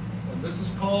 And this is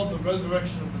called the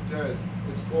resurrection of the dead.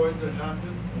 It's going to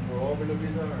happen, and we're all going to be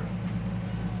there.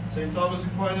 St. Thomas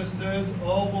Aquinas says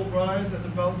all will rise at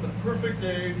about the perfect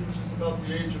age, which is about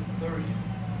the age of 30.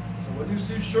 So when you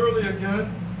see Shirley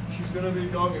again, she's going to be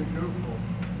young and beautiful.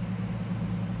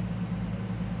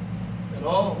 And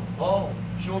all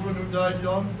children who died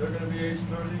young, they're going to be age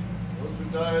 30. Those who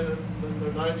died in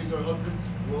their 90s or 100s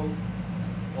will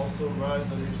also rise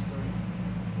at age 30.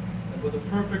 And with a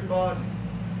perfect body.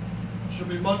 She'll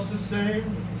be much the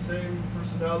same, with the same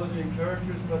personality and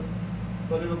characters,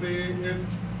 but it'll be if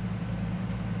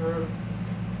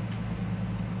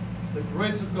the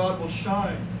grace of God will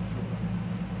shine through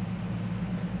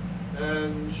her.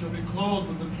 And she'll be clothed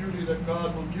with the beauty that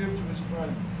God will give to his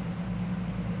friends.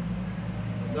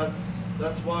 And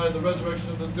that's why the resurrection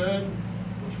of the dead,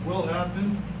 which will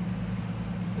happen,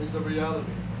 is a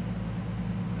reality.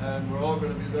 And we're all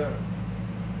going to be there.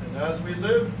 And as we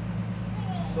live,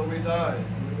 so we die.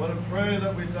 And we want to pray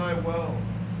that we die well.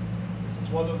 This is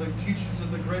one of the teachings of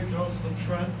the Great Council of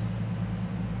Trent,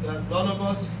 that none of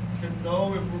us can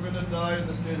know if we're going to die in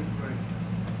the state of grace.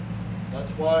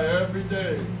 That's why every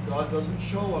day God doesn't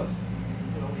show us.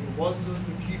 He wants us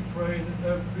to keep praying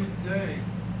every day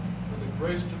for the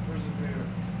grace to persevere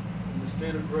in the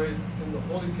state of grace, in the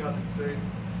Holy Catholic faith,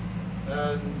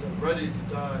 and ready to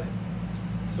die.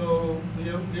 So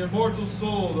the immortal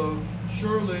soul of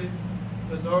Shirley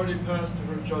has already passed to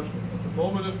her judgment. At the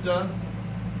moment of death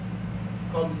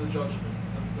comes the judgment,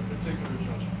 the particular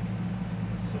judgment.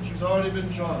 So she's already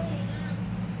been judged.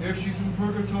 If she's in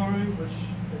purgatory, which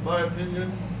in my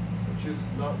opinion, which is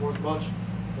not worth much,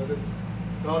 but it's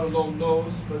God alone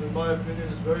knows, but in my opinion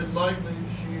it's very likely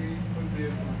she could be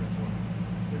in purgatory.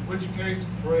 In which case,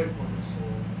 pray for her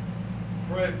soul.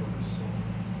 Pray for her soul.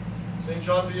 St.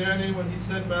 John Vianney, when he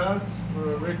said Mass,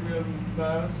 for a Requiem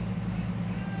Mass,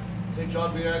 St.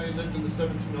 John Vianney lived in the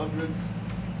 1700s.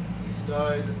 He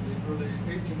died in the early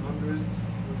 1800s. He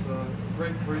was a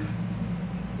great priest.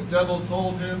 The devil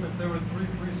told him, if there were 3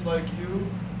 priests like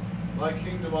you, my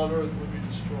kingdom on earth would be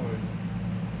destroyed.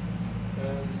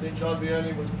 And St. John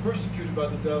Vianney was persecuted by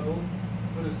the devil,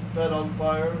 put his bed on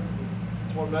fire,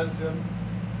 would torment him.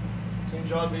 St.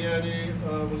 John Vianney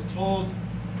was told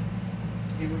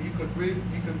he could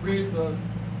read the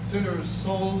sinners'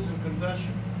 souls in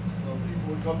confession. So people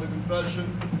would come to confession,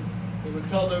 they would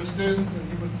tell their sins, and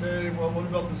he would say, well, what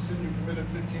about the sin you committed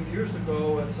 15 years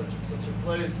ago at such and such a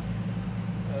place?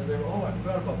 And they were, oh, I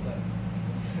forgot about that.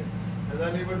 And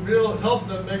then he would help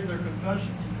them make their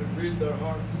confessions. He could read their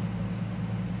hearts.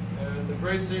 And the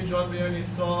great St. John Vianney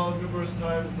saw numerous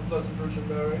times the Blessed Virgin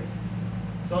Mary.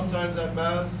 Sometimes at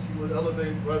Mass, he would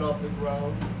elevate right off the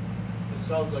ground. This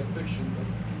sounds like fiction, but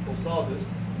people saw this,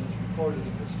 and it's recorded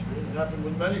in history. It happened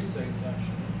with many saints,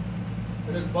 actually.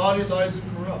 And his body lies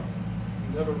incorrupt.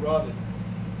 He never rotted.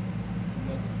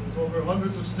 And there's over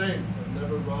hundreds of saints that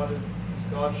never rotted.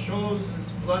 God shows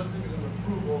his blessings and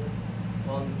approval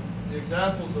on the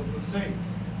examples of the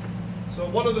saints. So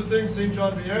one of the things St.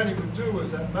 John Vianney would do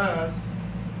is at Mass,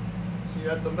 see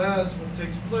at the Mass what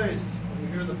takes place, when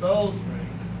you hear the bells ring,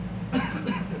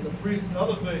 and the priest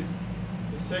elevates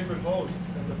the sacred host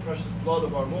and the precious blood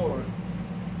of our Lord,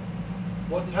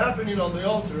 what's happening on the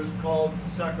altar is called the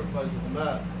sacrifice of the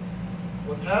Mass.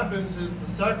 What happens is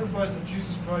the sacrifice of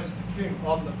Jesus Christ the King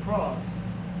on the cross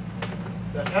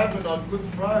that happened on Good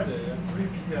Friday at 3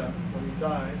 p.m. when he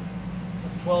died,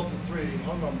 from 12 to 3, he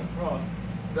hung on the cross.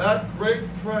 that great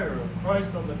prayer of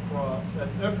Christ on the cross at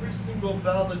every single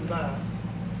valid Mass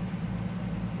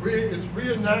is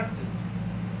reenacted.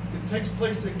 It takes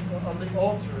place on the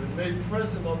altar and made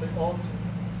present on the altar.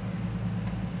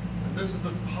 And this is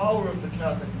the power of the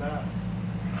Catholic Mass.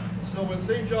 And so when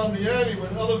St. John Vianney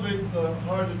would elevate the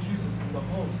heart of Jesus in the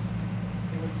host,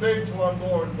 he would say to our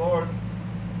Lord, Lord,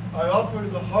 I offer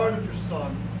the heart of your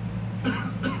Son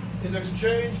in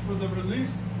exchange for the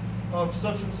release of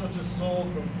such and such a soul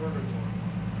from purgatory.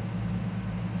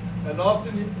 And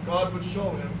often God would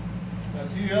show him,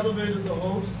 as he elevated the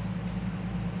host,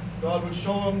 God would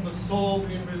show him the soul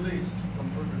being released from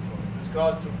purgatory, because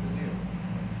God took the deal.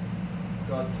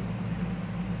 God took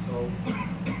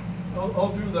the deal. So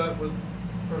I'll do that with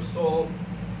her soul.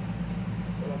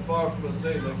 But I'm far from a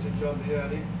saint like St. John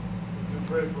Vianney. We do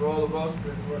pray for all of us,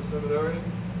 pray for our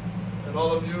seminarians. And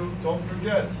all of you, don't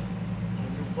forget,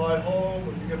 when you fly home,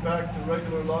 when you get back to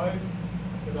regular life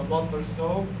in a month or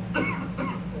so,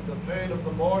 and the pain of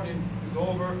the morning is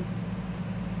over,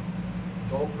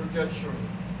 don't forget Shirley.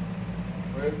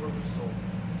 Pray for her soul.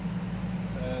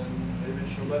 And maybe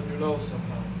she'll let you know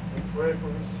somehow. And pray for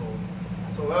her soul.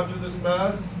 So after this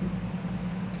Mass,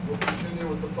 we'll continue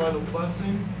with the final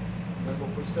blessings, and then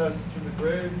we'll process to the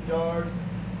graveyard,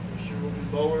 where she will be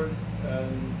lowered,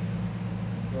 and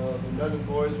the men and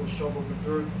boys will shovel the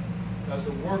dirt as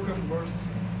a work of mercy.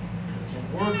 It's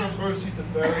a work of mercy to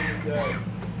bury the dead.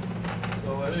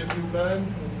 So any of you men,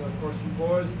 and of course you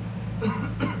boys,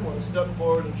 want to step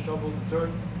forward and shovel the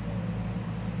dirt,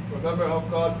 remember how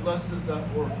God blesses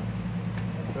that work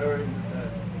of burying the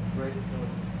dead. Great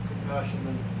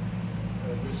compassion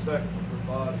and respect for her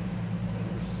body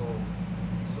and her soul.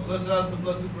 So let's ask the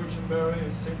Blessed Virgin Mary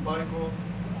and St. Michael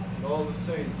and all the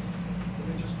saints.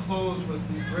 Let me just close with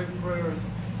these great prayers.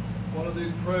 One of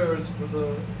these prayers for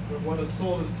when a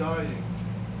soul is dying.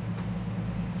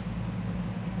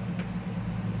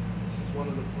 This is one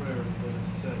of the prayers that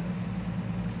is said.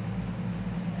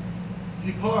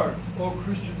 Depart, O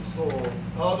Christian soul,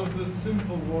 out of this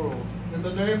sinful world, in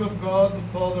the name of God the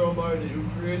Father Almighty,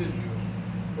 who created you,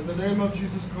 in the name of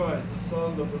Jesus Christ, the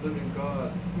Son of the living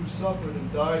God, who suffered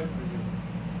and died for you,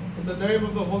 in the name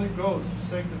of the Holy Ghost, who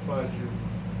sanctified you,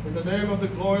 in the name of the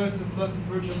glorious and blessed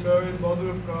Virgin Mary, Mother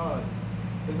of God,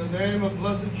 in the name of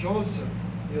blessed Joseph,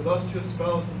 the illustrious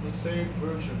spouse of the same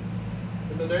Virgin,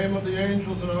 in the name of the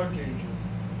angels and archangels,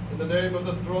 in the name of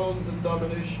the thrones and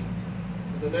dominations,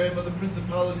 in the name of the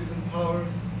principalities and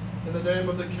powers, in the name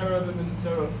of the cherubim and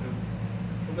seraphim,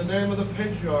 in the name of the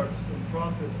patriarchs and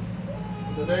prophets,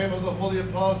 in the name of the holy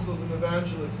apostles and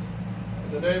evangelists,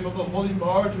 in the name of the holy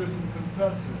martyrs and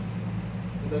confessors,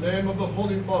 in the name of the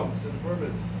holy monks and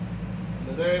hermits,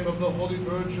 in the name of the holy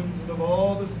virgins and of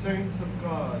all the saints of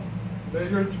God, may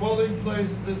your dwelling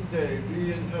place this day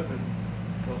be in heaven,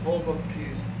 the home of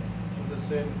peace, through the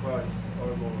same Christ our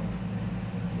Lord.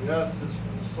 We ask this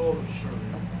for the soul of Shirley.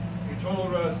 Eternal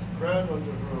rest grant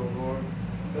unto her, O Lord,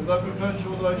 and let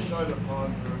perpetual light shine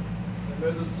upon her. And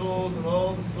may the souls and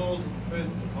all the souls of the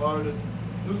faithful departed,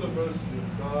 through the mercy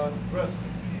of God, rest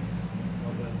in peace.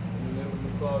 Amen. In the name of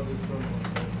the Father, the Son, and the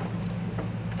Holy Spirit.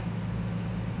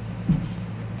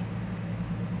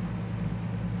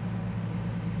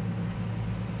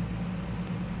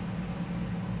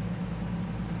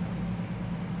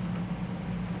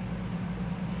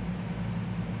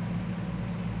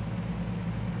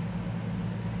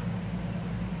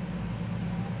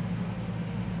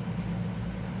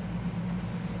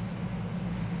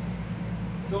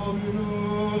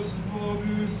 Dominus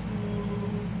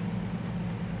vobiscum,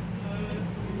 et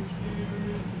cum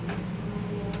spiritu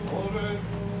tuo, oremus.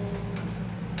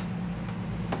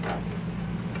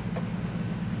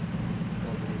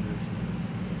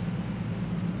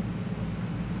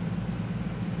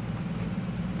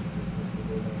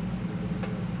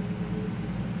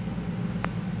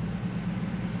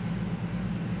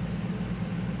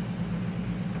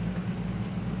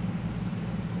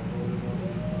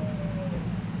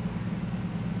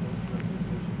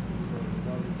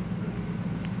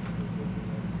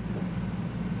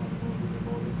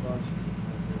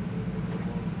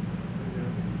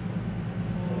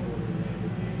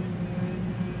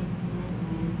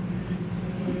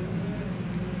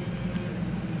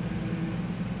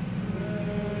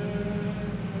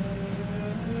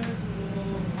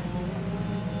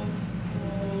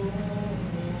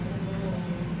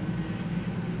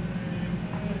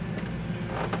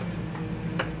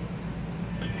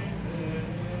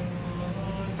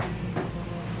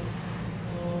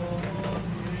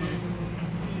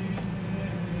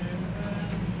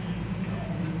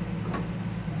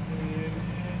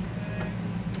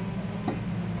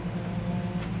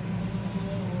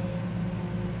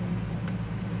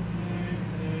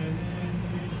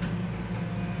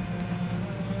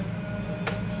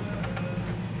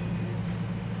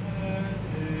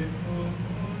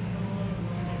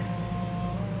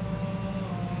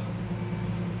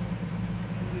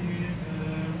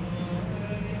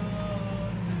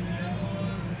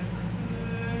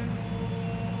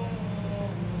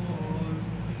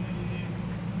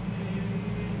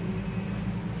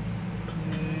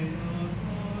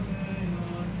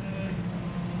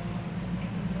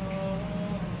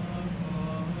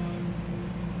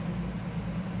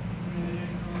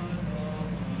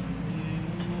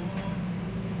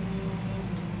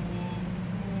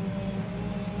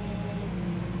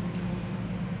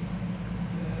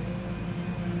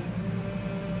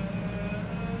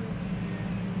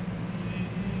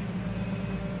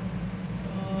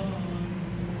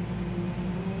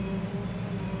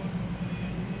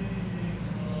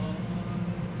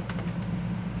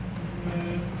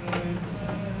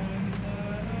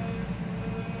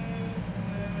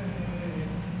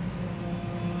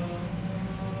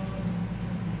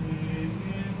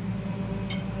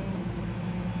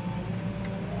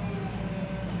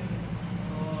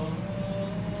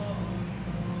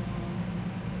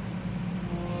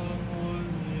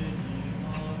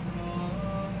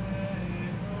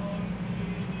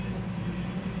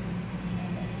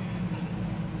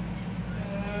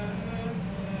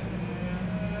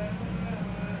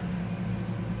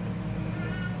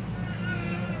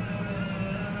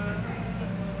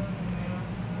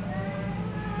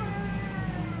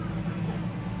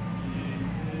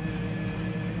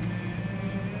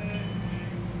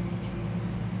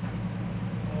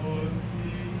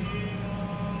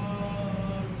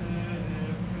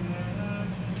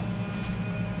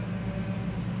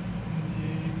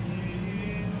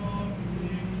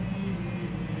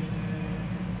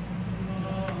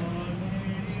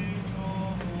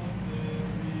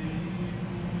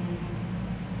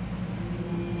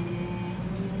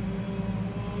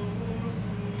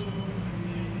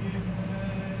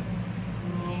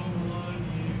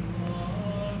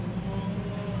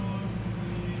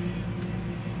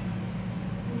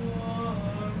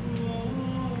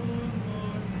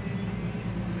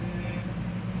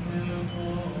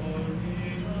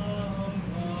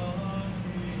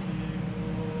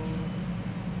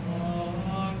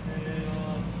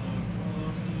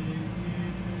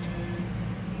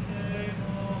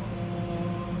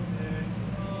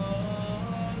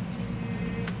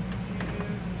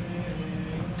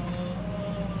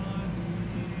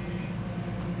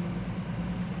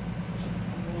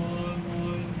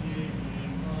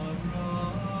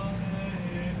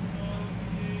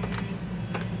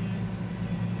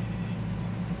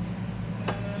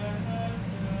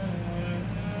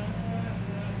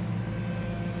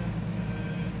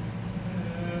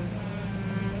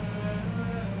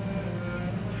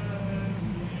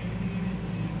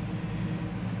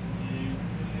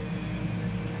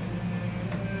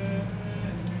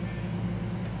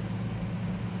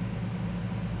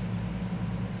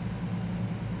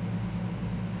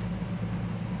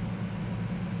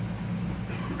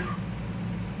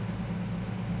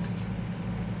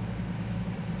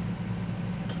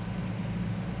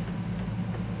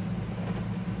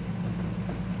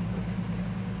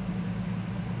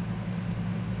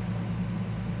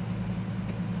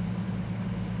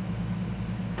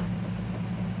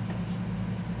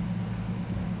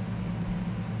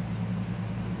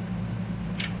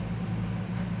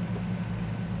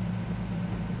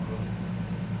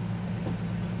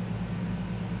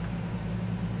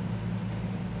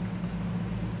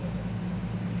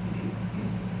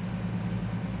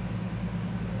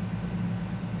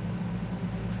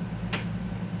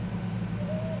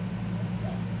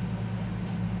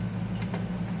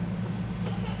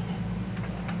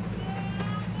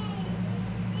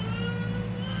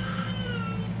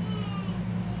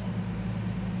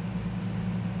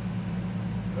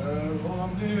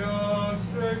 omnia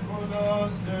saecula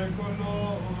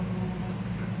saeculorum.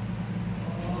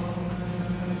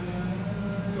 Amen.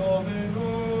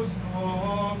 Dominus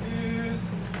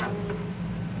vobiscum,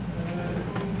 et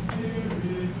cum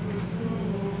spiritu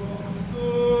tuo,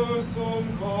 sursum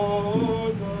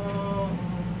coda.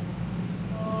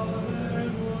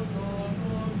 Alemus ad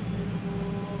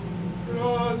Dominum.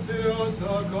 Gratias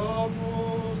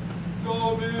agamus,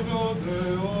 Domino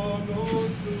Deo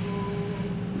nostrum.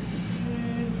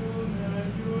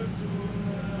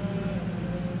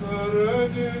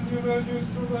 Redinium et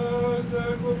justum est,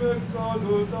 decum et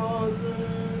salutare,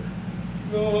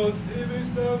 nos tibi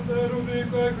semper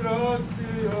ubique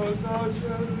gratias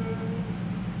accere.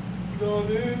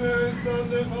 Domine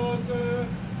sande Pater,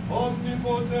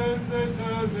 omnipotens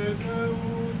eterne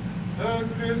Deus, et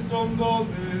Christum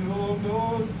Dominum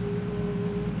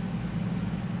nostrum.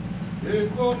 In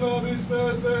quam nobis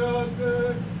spes beate,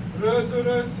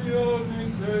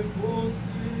 resurrectionis effusi,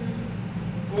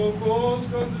 Vocos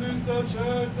contrista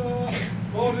certa,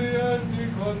 moriendi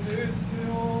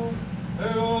conditio,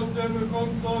 eos dem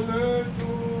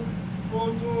consoletur,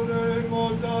 future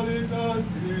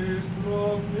immortalitatis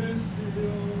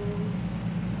promissio.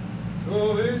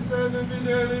 Tuis en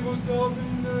fidelibus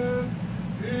Domine,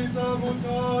 vita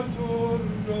mutatur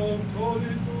non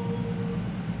tolitur,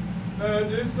 et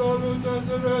dissoluta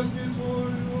terrestris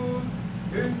huius,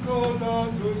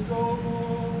 incolatus domo,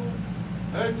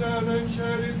 eterna in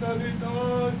celis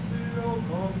habitatio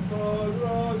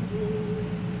comparatur.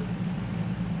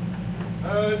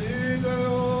 Et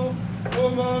ideo,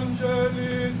 cum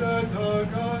angelis et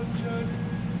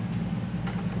archangelis,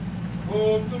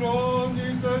 cum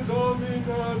tronis et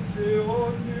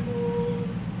dominationibus,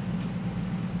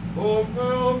 omne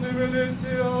omni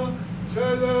militia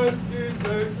celestis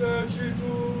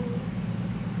exercitur,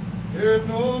 in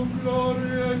nom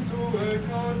gloriae Tuae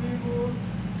carnimus,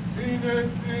 sine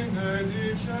fine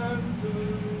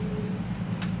dicentur.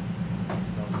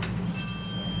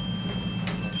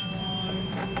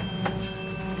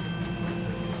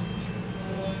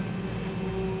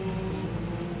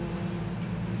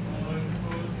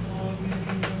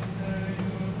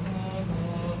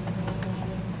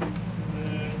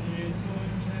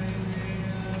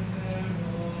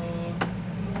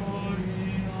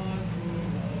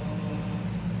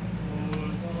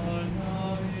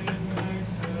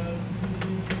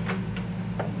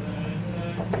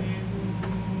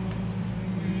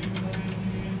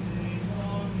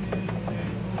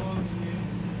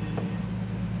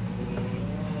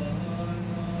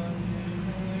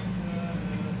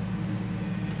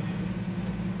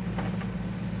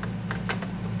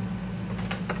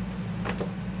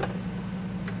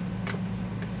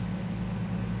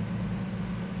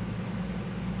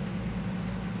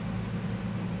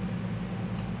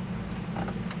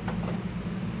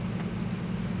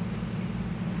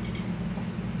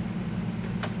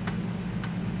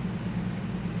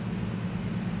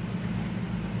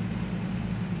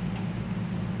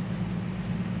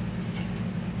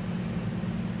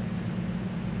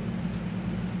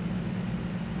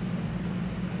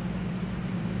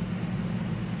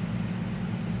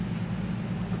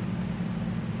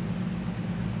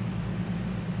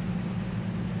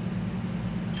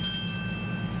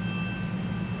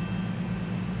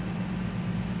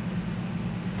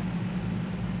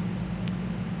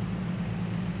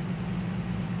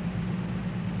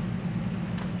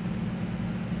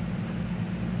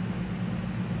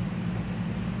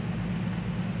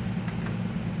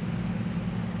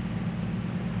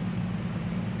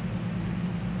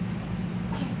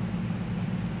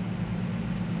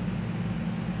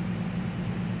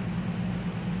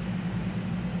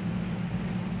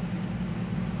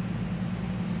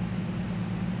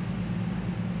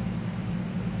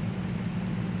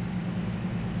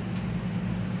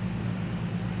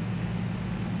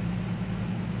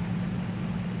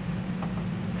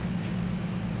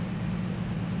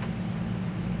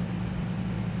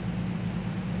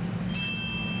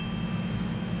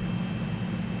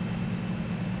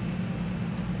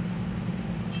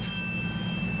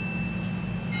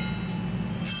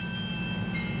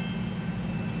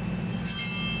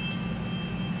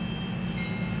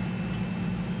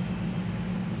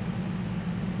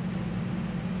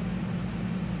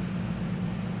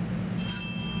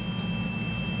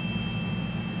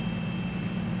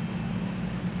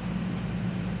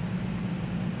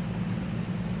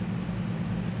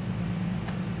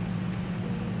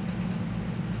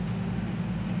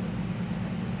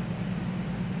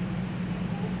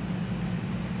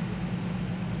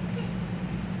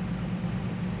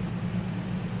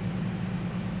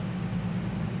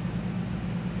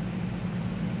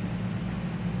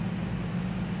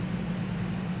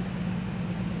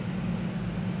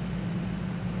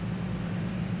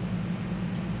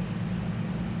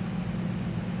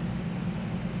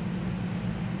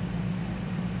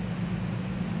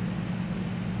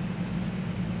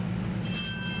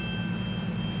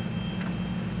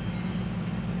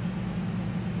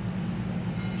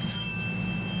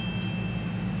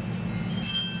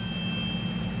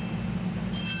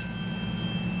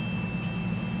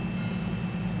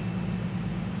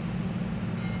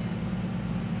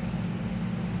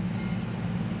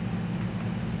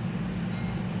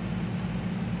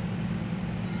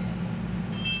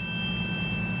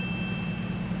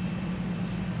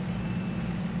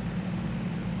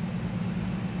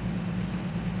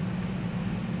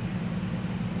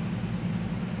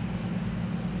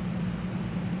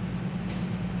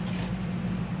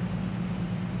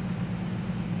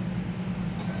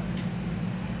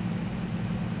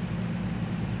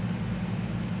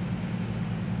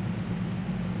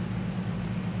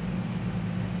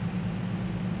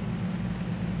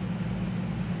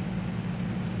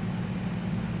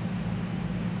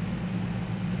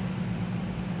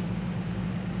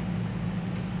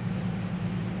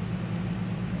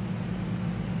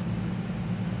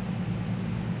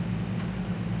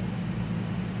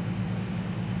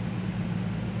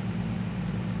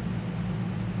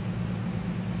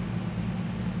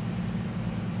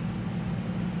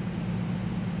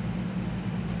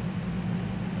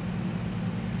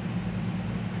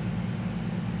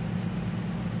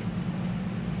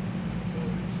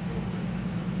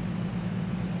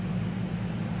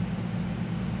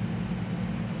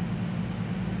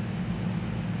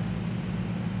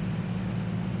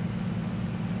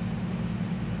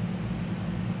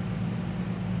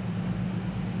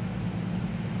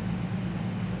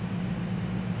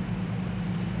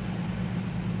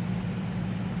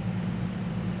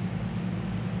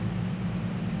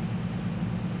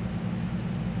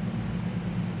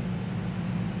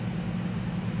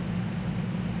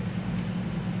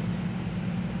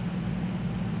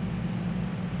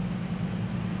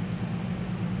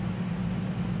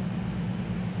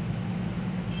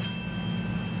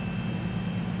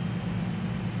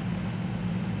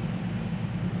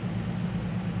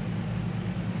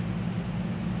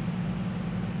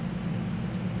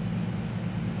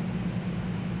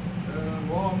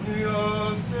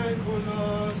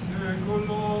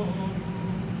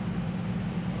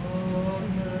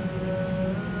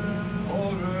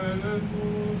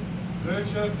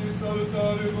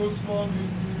 Salutarebus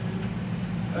moniti,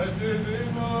 et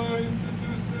divina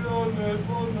institutione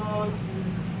formati,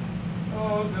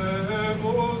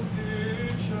 audemus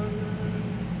dicere.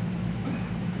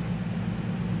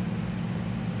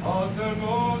 Pater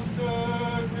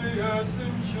noster, qui es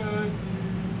in celi,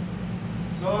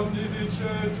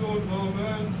 somnificetur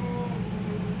nomen tuum,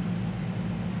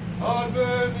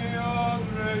 adveniat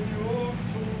regnum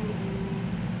tuum,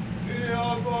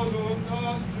 fiat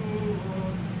voluntas tua,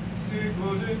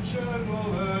 sicut in cielo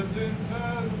et in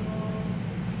terra.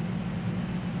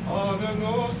 Panem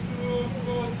nostrum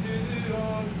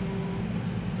quotidianum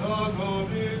da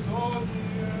nobis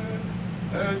hodie,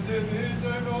 et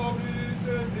dimitte nobis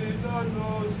debita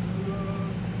nostra,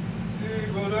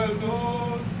 sicut et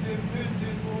nos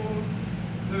dimittimus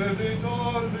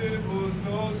debitoribus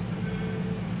nostris,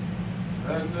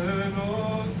 et ne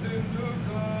nos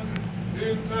inducas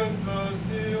in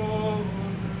tentationem,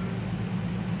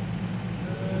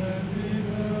 et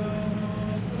libera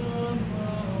nos a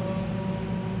malo.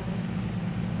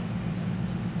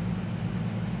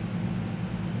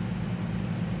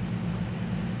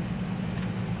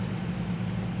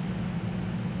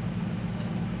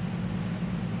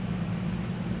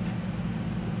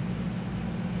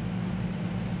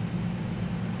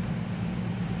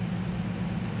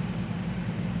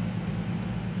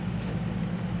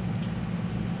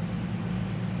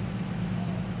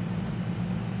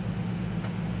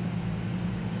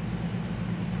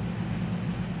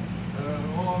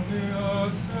 Omnia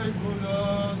saecula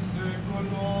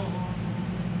saeculorum.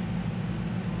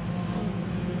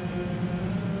 Amen.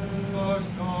 Pax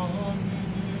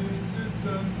Domini sit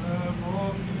semper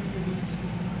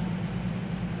vobiscum,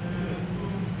 et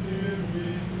cum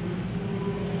spiritu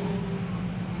tuo.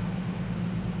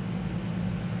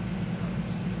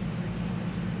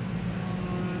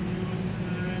 Agnus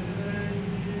Dei,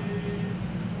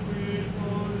 quid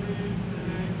volis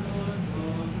peccatus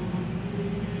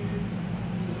aboli,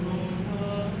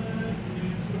 dona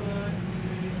eis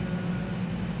requies.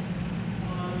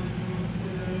 Agnus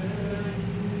Dei,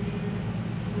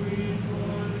 quid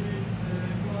volis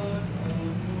peccatus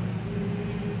aboli,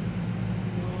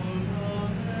 dona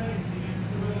eis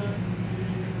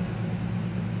requies.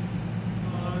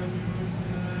 Agnus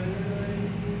Dei,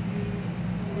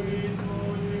 quid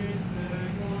volis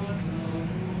peccatus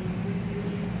aboli,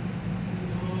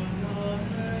 dona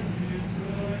eis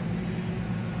requies.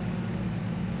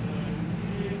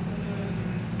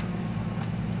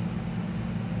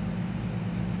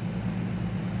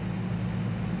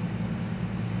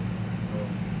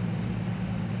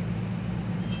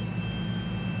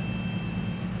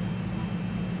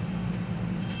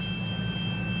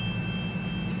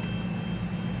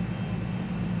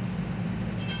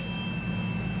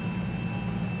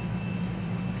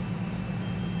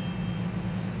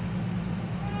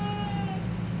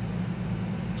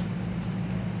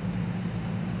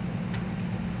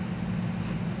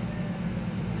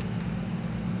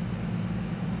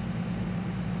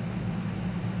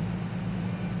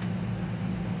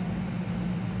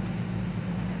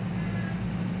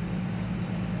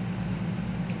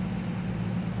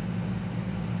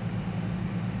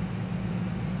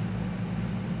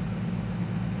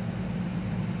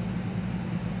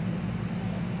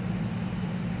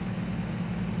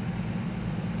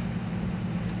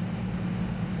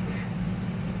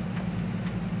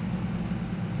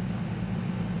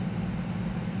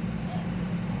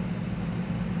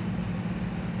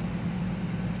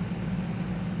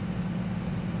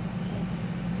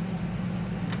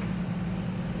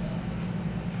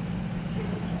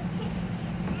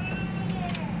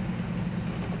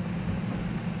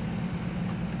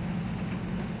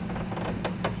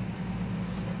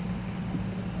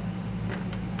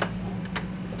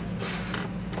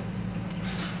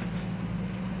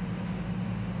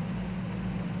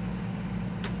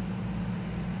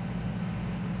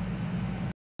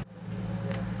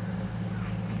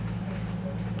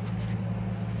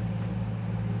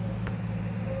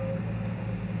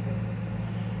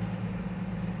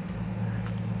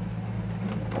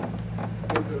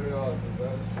 Misereatur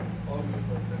vestrum,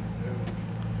 omnipotens Deus,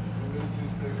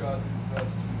 tuisis peccatis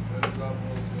vestris,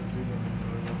 vergamus et vina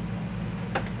misereatur.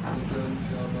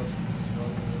 Indulgentia maximus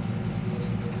magna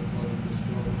Jerusalem, vegetori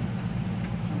Christorum,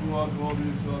 tuum ad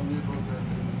vobis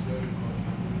omnipotente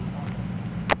misericordiae.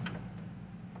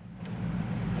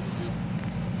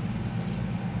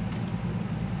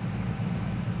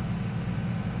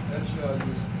 Ecce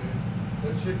agnus Dei,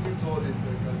 ecce quitori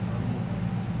peccatam,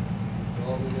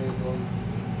 Domine nos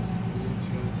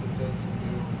inimicis sedentum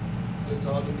meum, sed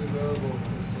adem in verbo,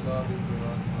 et salabitur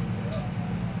ad Maria.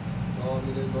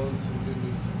 Domine non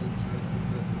singulus sunt resit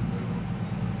et in meo,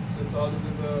 sed aduc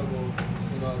verbo,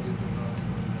 sinabit in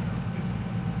anima.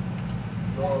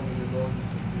 Domine non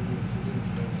singulus sunt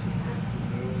resit et in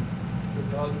meo,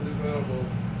 sed aduc verbo,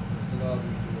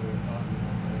 sinabit in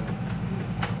anima.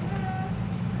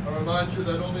 I remind you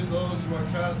that only those who are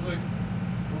Catholic,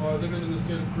 who are living in the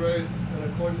state of grace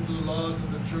and according to the laws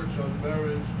of the Church on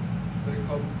marriage, may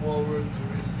come forward to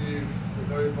receive the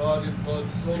very body, blood,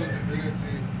 soul, and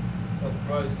divinity of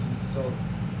Christ himself.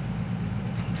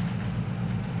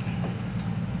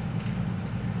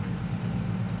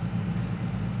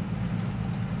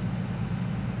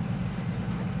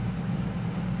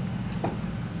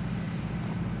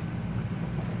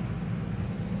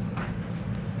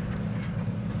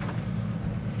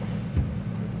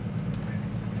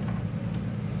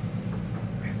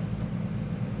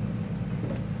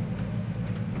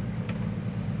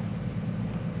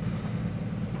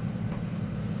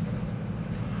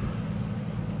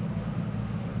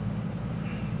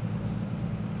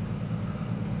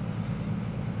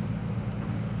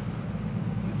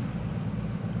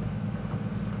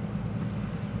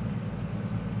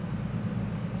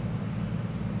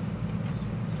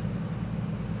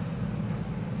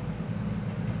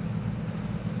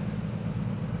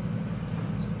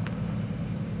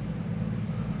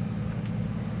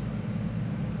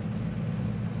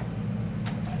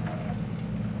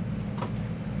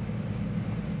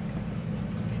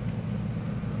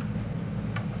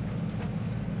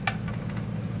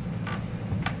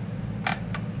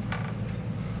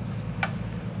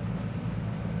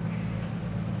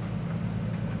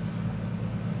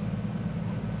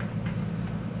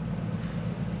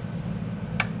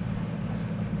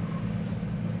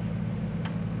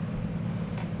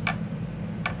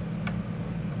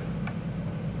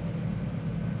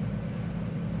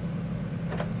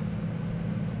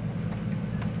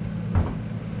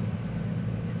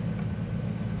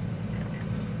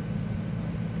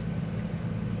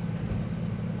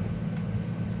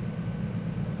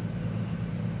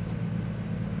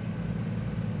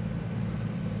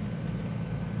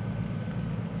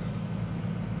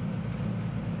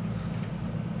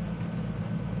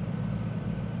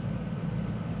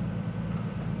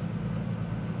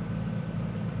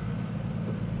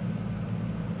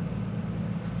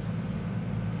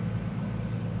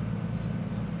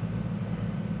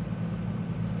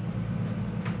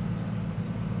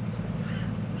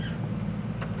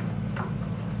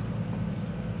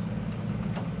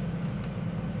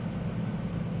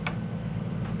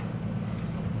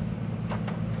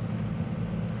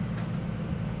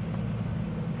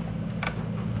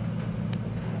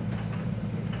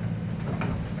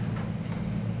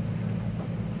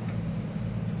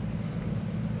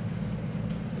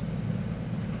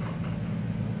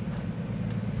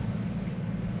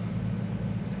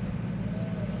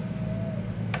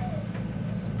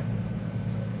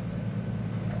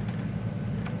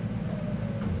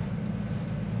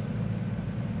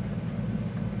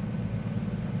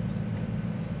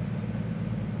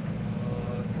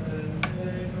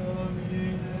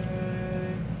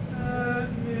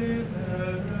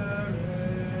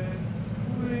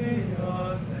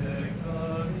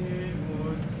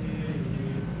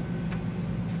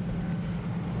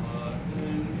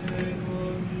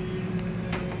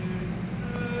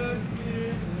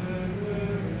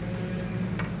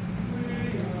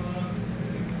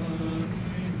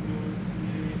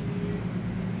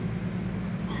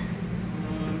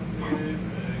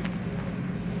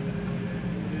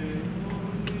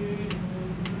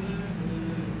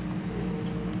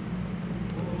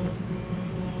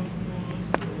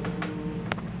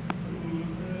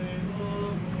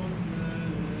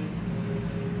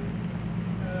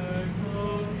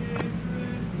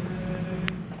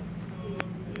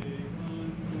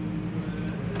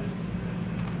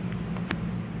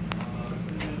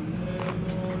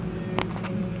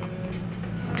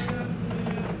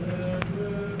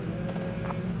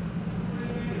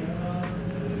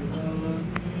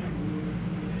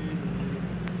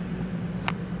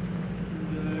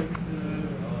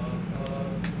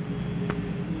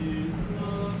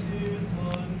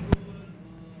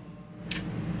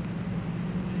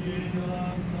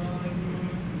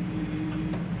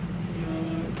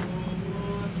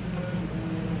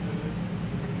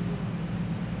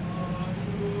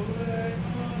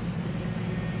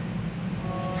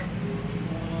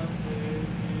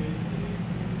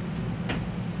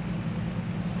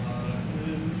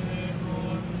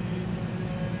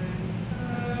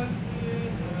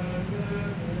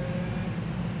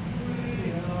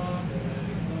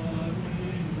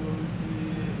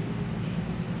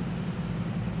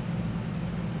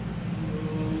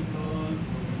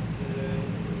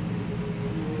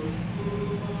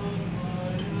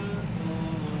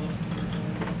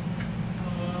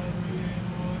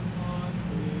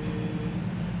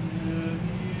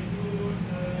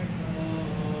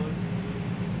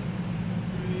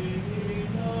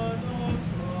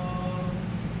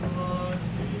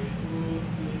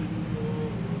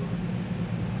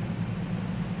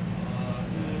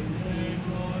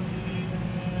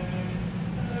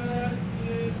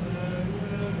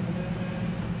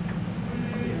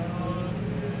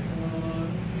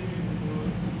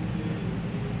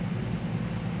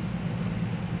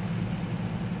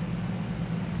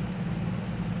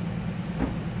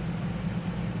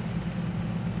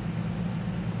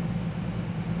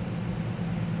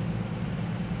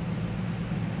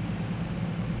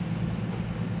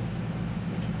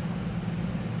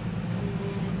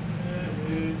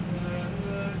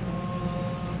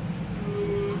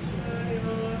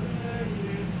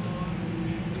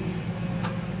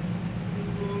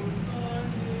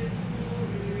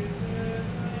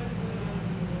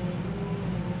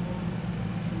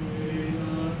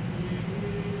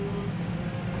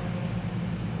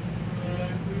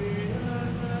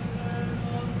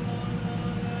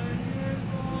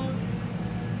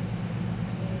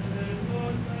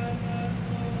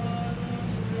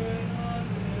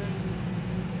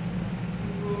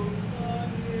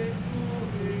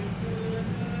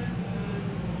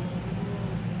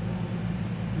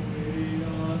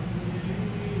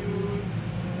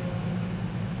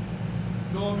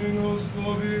 Dominus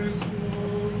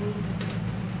vobiscum,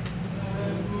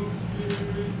 et cum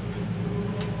spiritu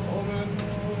tuo. Amen.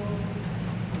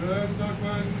 Resta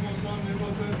quesumus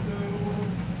omnipotens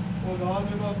Deus, od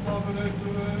anima famine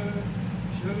Tue,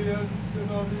 celiens in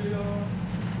avia,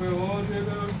 que hodie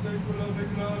Deus secula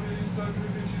vicravidi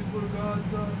sacrificis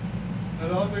purgata,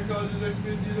 et abecatis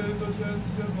expedire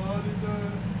indulgentia valite,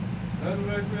 et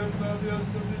requiem clavias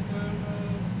sempiterna,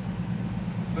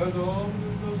 et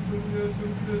omnium nostrum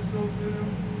Iesum Christum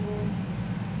Filium Tuum,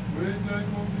 qui te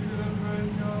convivere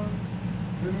regnat,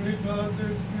 in unitate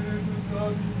Spiritus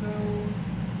Sancti Deus,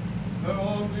 per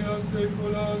omnia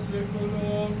saecula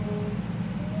saeculorum.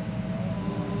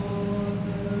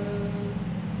 Amen.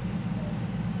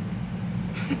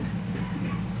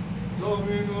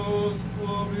 Dominus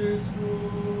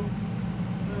vobiscum,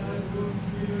 Et cum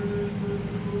spiritu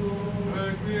tuo.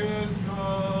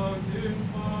 requiescat in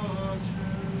pace.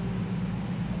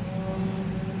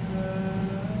 Amen.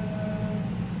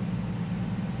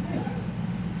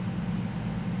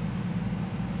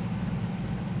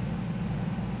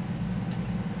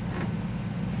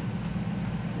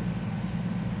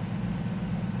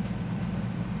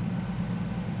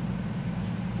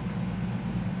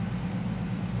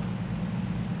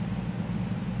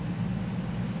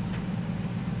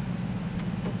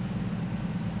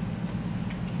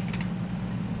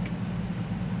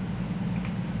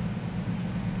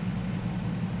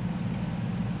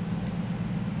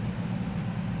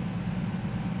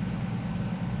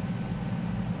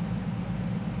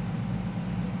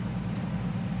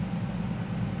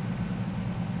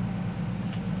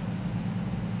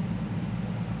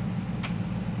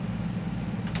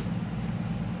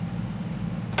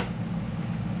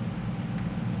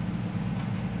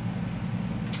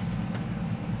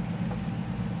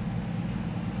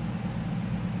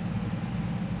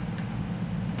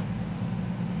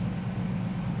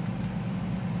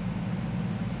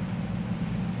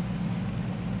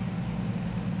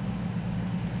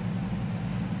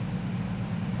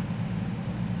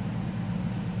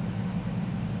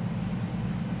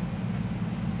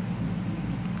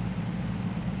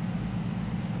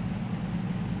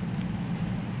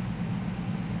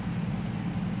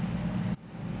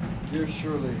 Dear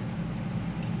Shirley,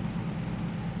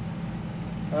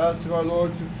 ask our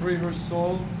Lord to free her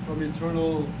soul from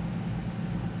eternal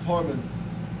torments.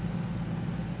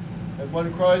 And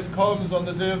when Christ comes on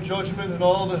the day of judgment, and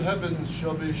all the heavens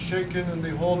shall be shaken, and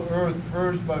the whole earth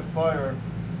purged by fire,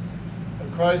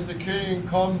 and Christ the King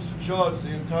comes to judge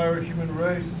the entire human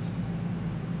race,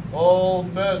 all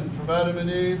men from Adam and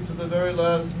Eve to the very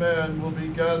last man will be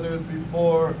gathered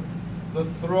before the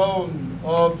throne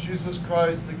of Jesus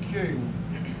Christ the King.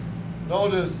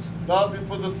 Notice, not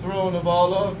before the throne of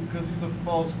Allah, because he's a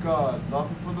false god, not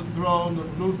before the throne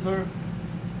of Luther,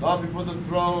 not before the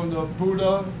throne of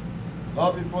Buddha,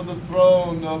 not before the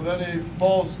throne of any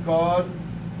false god,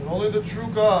 but only the true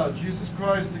God, Jesus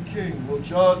Christ the King, will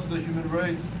judge the human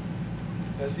race.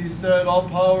 As he said, all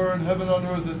power in heaven and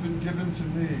earth has been given to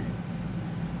me.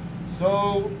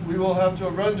 So we will have to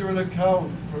render an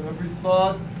account for every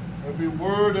thought, every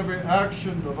word, every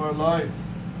action of our life.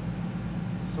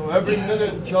 So every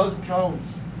minute does count.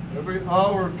 Every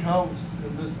hour counts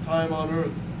in this time on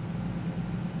earth.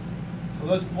 So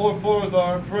let's pour forth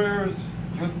our prayers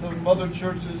with the Mother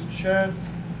Church's chants,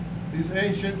 these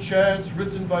ancient chants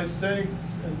written by saints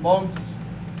and monks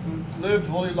who lived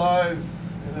holy lives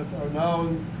and are now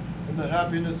in the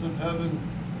happiness of heaven.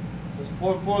 Let's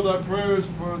pour forth our prayers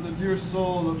for the dear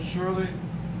soul of Shirley,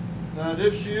 that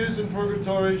if she is in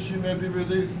purgatory, she may be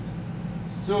released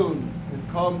soon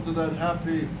and come to that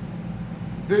happy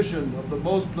vision of the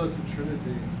most blessed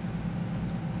Trinity.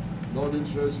 Non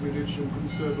intres militium cum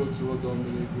servo tuo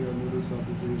Domine, quia nullis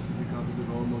apiteus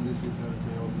judicabitur omnis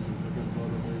interte omnium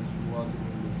peccatorem et juvatum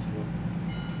in missio.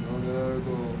 Non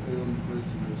ergo eum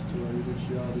presimus tua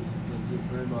judicialis intensia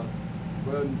premat,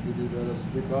 quem ti libera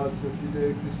supplicatio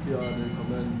fidei Christiane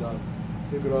commenda,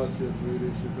 se gratia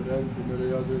tui superente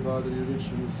meriate Padre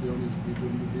judicium sionis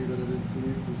quidum vivere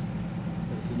insinitus,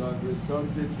 et sinagre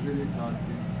sancti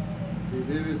Trinitatis, qui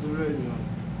vivis regnas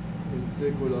in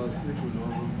saecula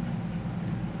saeculorum.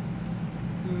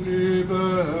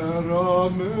 Libera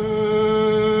me,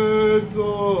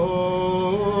 Domine,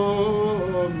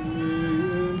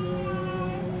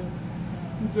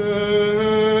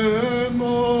 de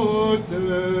morte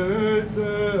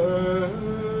eterna,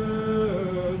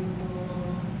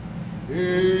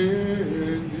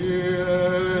 in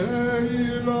ieila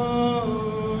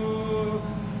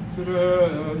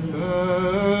tremenda,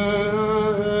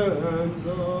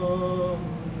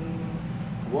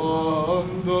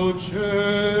 quando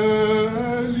cieli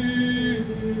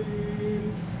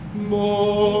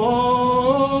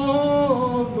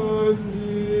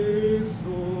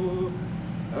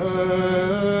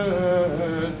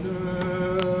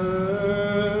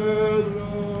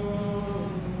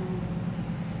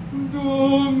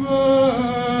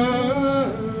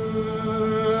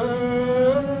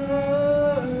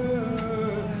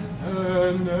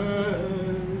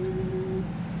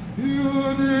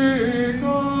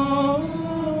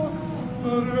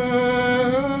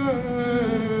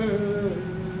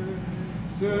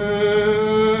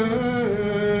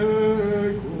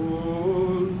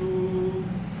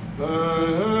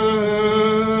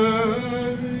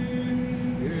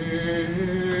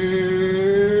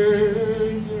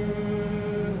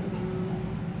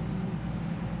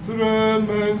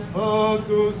Tremens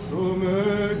fatus sum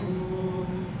ego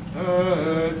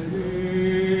et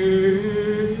ileo,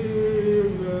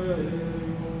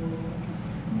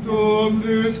 dum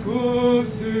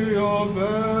discussio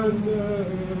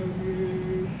veneri,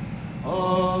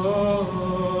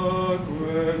 aquae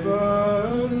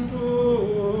ventura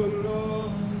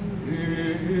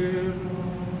ira,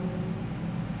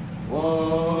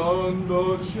 quando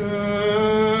cieli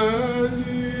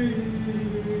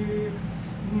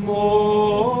movendisur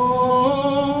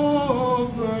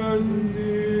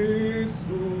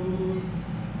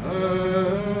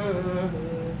et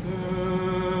terras,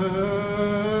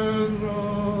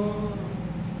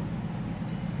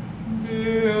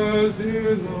 dies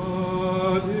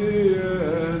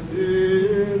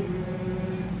ire,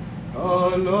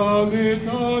 calamitatis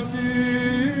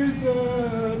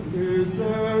et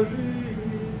miseria,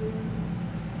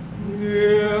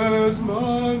 dies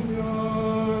magna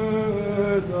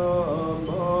et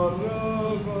amarava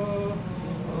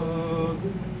ad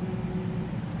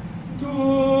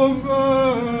dum veneri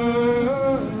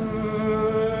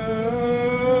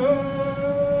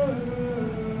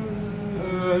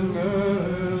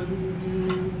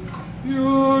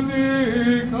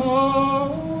judicare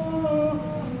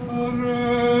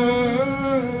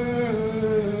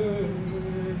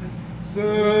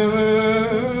seculum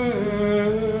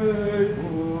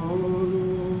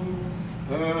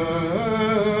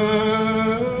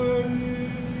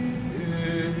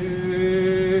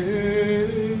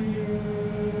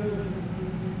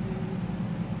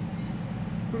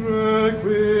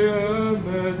Requiem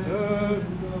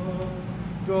aeterna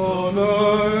dona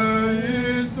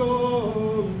eis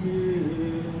Domine,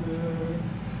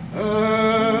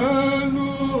 et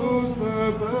lux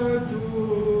perpetua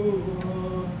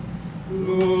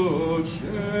luceade.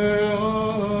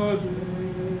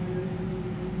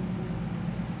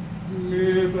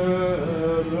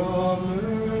 Libera me,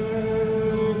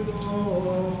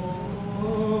 Domine,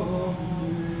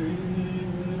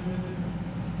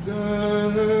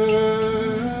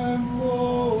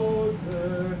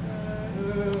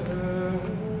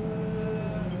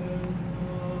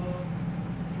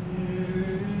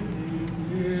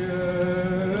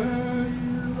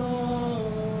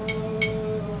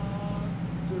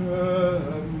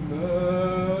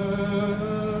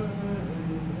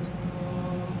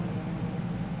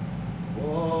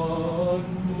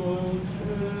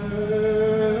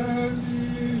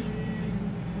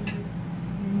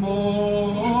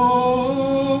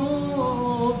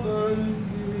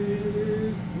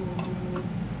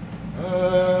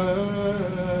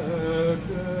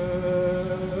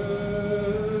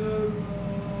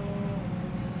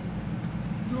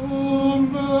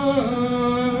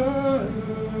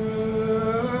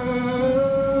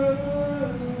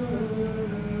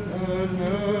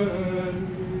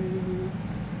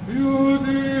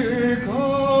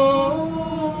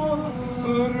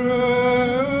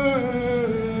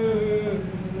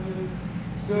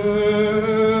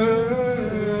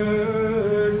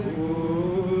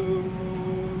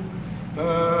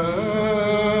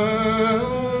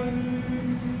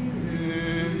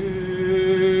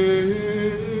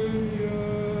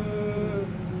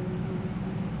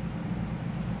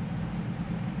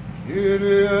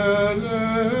 Kyrie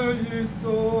eleison,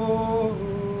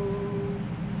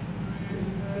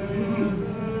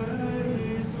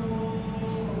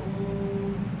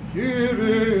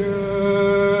 Kyrie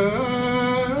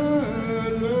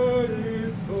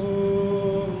eleison,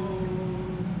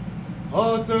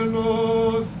 Pater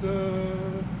noster,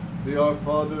 the Our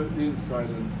Father in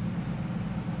silence.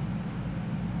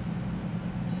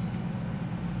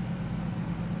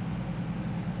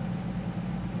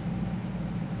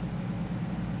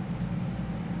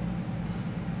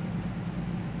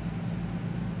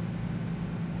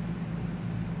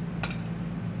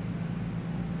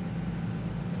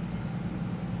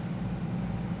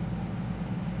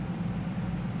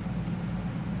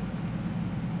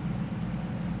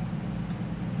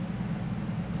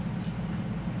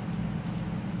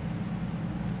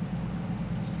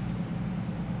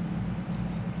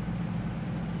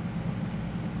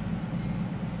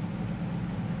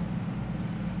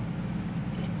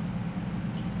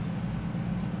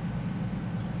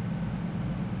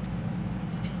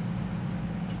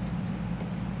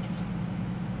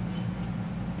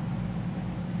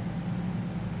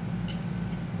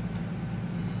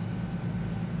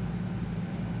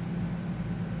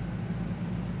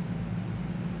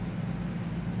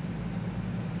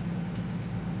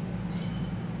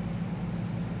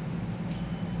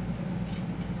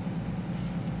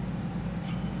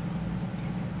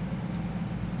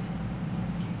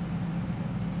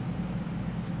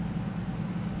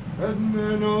 et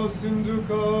ne nos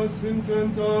inducas in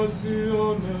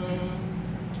tentationem,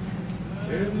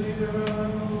 sed libera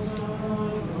nos a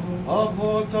malo. a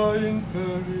porta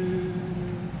inferi.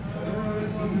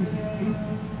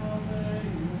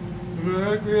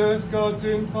 Requiescat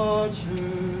in pace.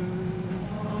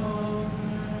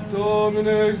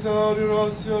 Domine exaudi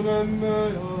rationem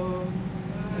meam.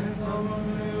 Et amor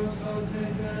meus a te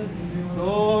benio.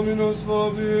 Dominus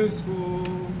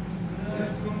vobiscum.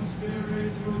 Et cum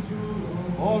spiritu tuo.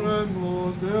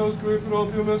 Oremus, Deus qui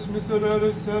proprium es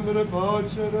miserere semere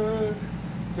pacere,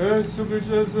 te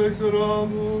supplices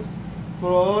exoramus,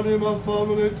 pro anima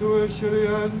famine tue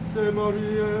Ciriense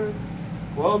Mariae,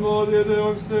 quam odie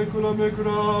Deo saecula me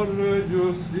curare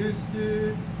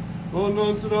iusisti,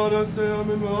 non tradas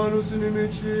eam in manus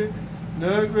inimici,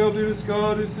 neque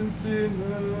obdiscaris in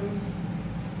fine.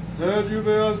 Sed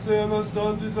jubeas eam a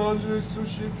sanctis angelis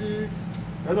suscipi,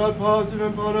 et ad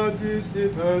patrem paradisi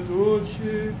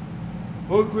perduci,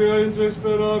 quia inter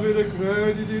sperabile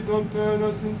credidit non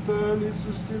penas inferni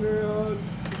sustineat,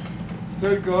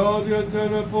 sed gaudia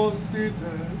eterna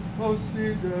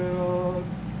possideat,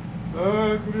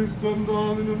 per Christum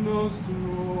Dominum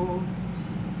nostrum.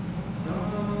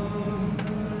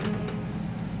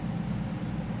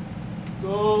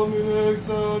 Domine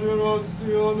exaudi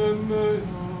rationem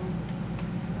meam,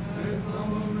 Et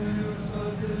amor meus a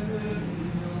te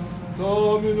benio.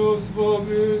 Dominus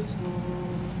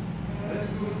vobiscum, Et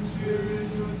cum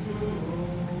spiritu tuo.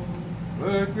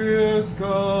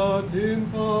 requiescat in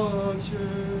pace.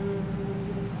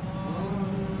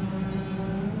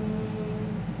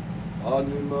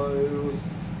 Anima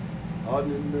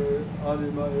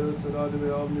eus et anima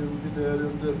omnium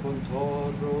fidelium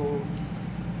defuntororum,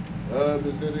 et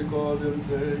misericordiam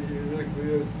Dei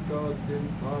requiescat in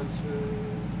pace.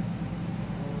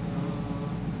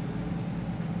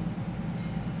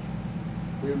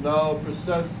 We now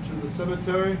process to the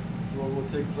cemetery, where will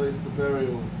take place the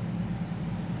burial.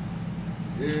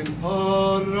 In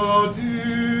paradiso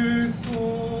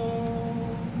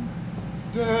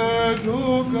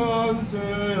deducante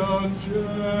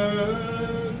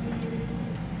angeli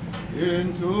in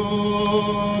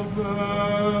turbentum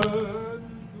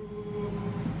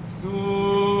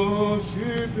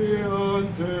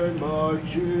suscipiante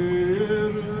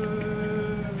marcire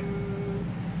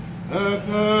et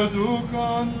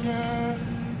perducante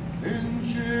in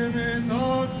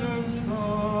civitatem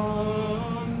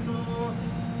sancta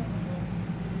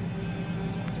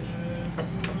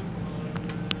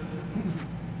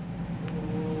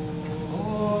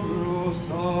Orus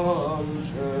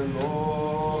angelo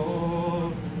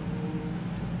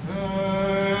te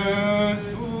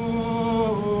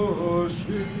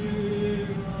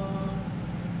suscipia,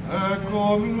 et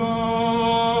cum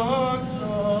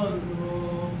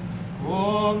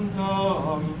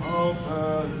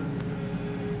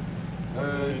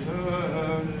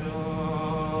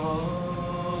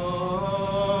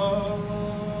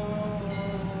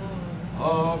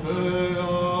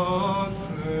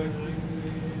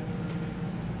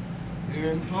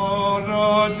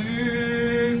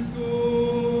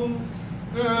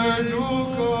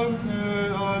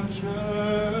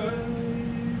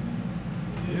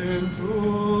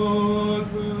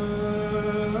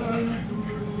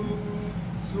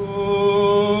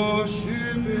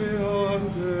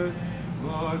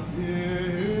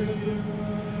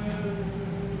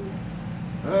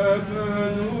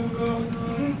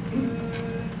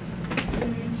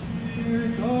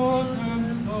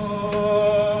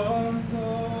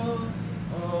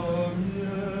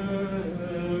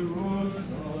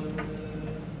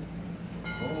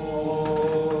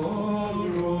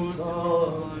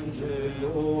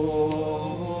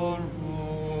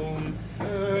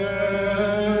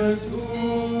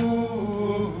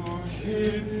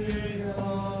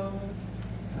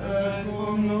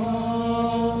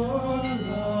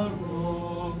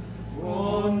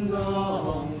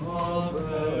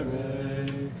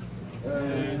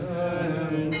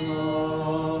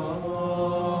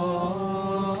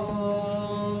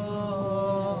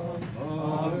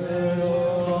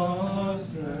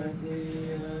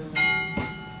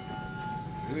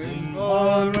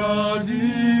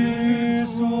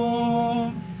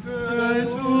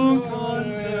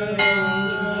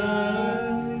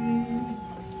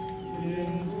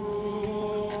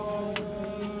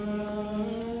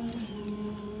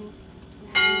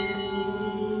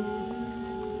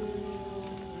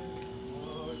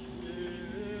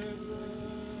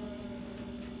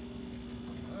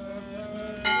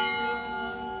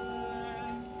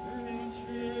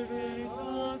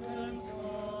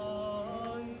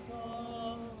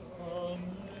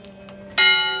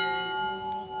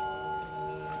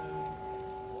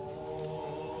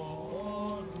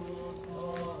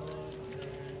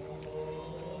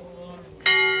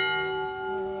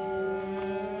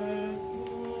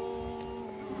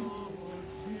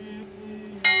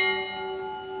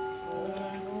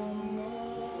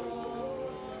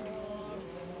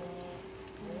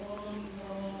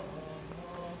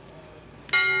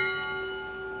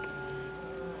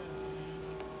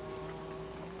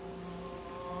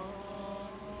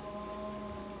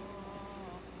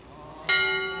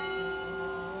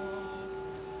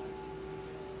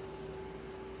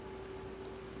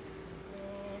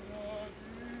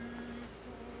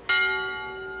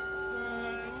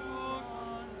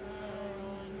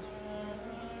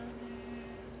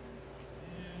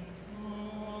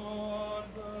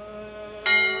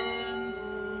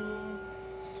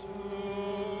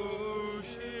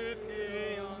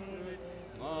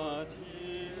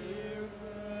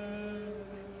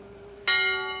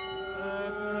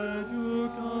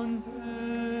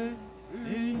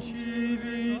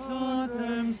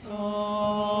Jerusalem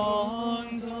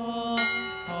Sancta,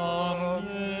 am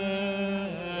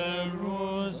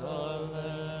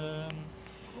Jerusalem,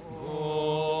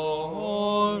 Chorus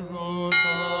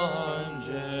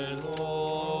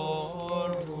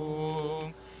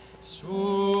Angelorum,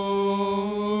 Suscipia,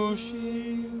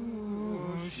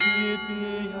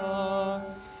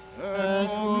 et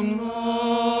cum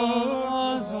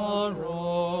Lazaro,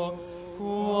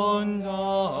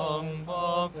 quondam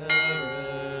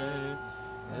papere,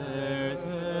 et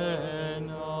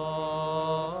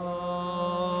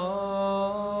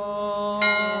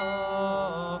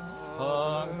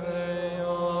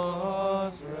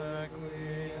habeas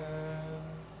requiem.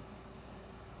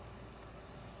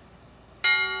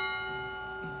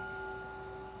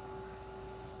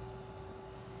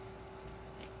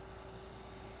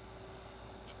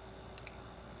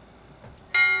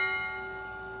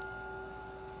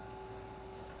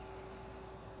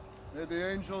 May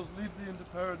the angels lead thee into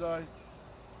paradise,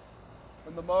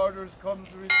 and the martyrs come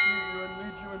to receive you and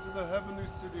lead you into the heavenly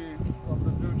city of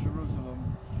the New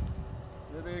Jerusalem.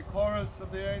 May the chorus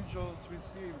of the angels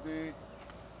receive thee,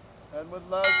 and with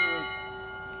Lazarus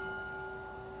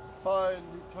find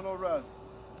eternal rest.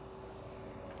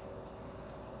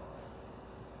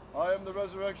 I am the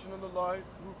resurrection and the life.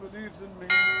 Who believes in me,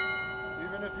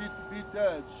 even if he be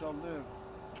dead, shall live.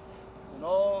 And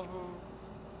all who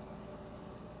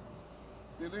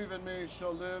believe in me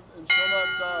shall live and shall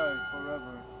not die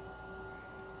forever.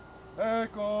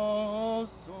 Ego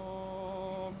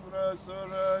sum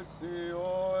resurrectio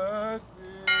et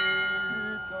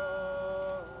vita,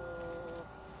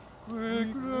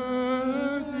 qui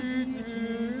credit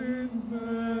in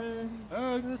me,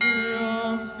 et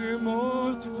siam si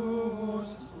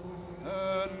mortus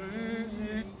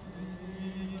erit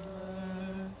vive,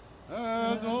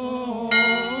 et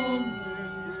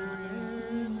omnis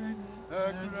vili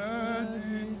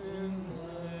credit in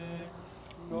me,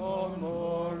 non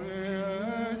morientur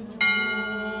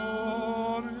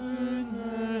in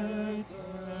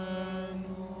aeternum.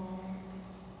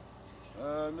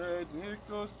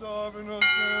 Benedictus Dominus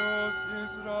Deus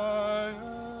Israel,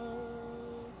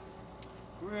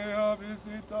 quia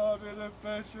visitabile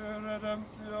fece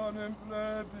redemptionem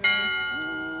plebis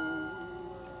sue,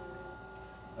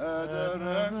 et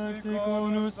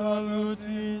erexiconus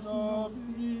salutis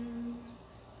nobis,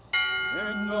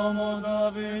 in nomo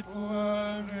David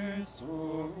pueris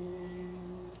sui,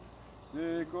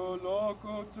 seculo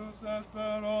cultus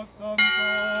esperos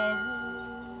sanctorum,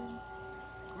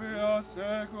 quia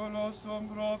seculos sum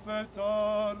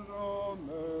profetarum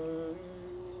meus.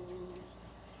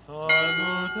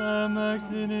 Salutem ex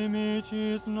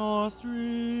inimicis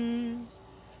nostris,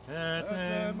 et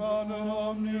emanum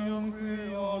omnium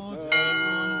creatoribus,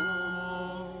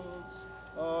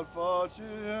 ad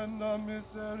faciendam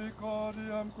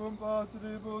misericordiam cum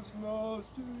patribus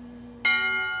nostris,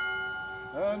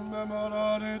 and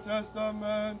memorare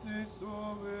testamentis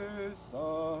suis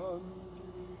sancti.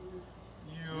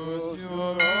 ius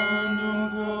iurandum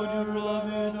quod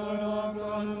iurabitur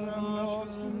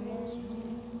nostrum,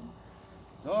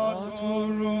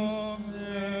 datorum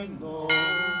se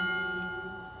nobis,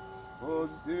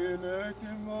 poscinet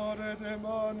in more de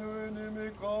manu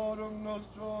inimicorum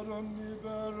nostrorum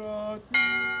liberati,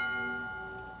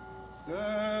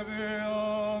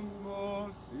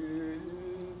 serviamus in.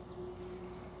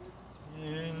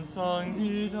 in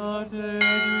sanctitate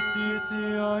et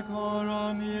justitia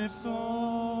coram ipso,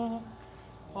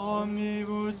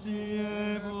 omnibus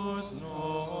diebus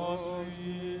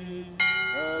nostri,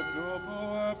 Et tuo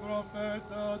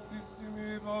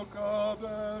prophetatissimi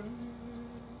vocaberis,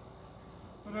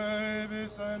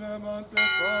 brevis enem ante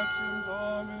facem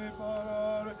Domini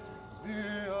parare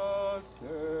via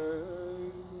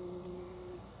Seus.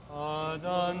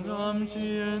 adandam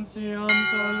scientiam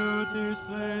salutis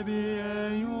plebi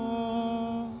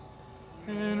eius,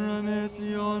 in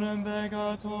remissionem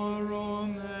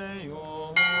peccatorum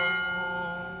eorum.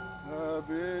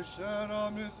 Viscera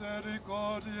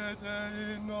misericordiae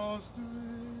Dei nostri,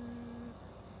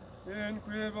 in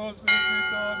quibus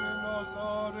visitabimus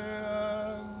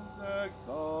oriens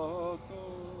exalto.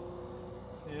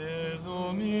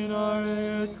 Illumina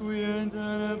res qui in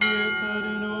tenebris et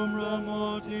in umbra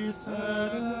mortis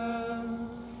sedem,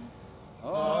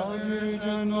 ad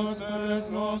nos peres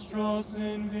nostros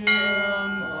in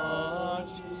viam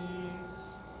pacis.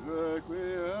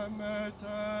 Requiem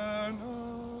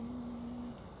aeternam,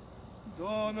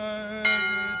 dona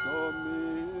ebi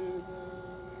Domine,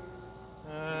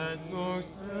 Et lux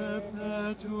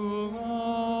perpetua,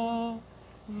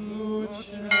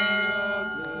 lucea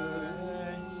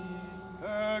Dei.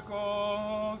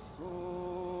 ego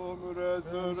sum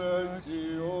resurrectio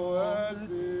Dio et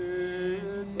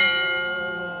vita,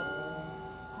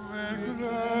 qui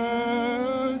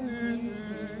credit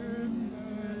in me,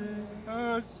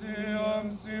 et siam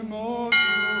simotus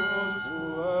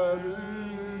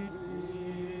fuerit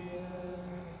vie,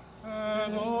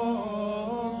 et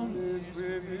omnis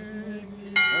qui vivi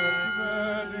et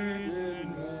credit in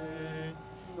me,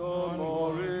 non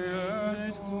morientur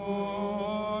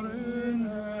in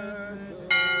aetem.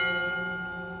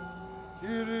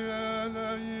 Kyrie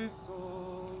eleison,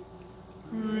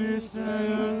 Christe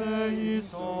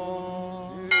eleison,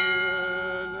 Kyrie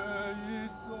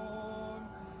eleison,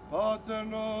 Pater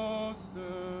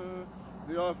noster,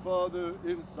 the Our Father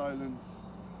in silence.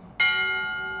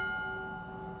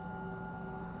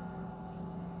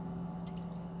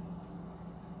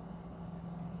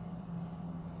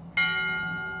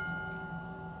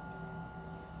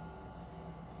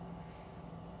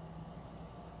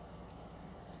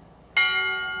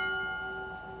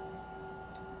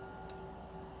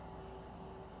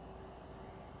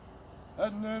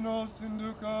 Et ne nos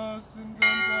inducas in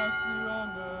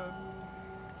tentationem,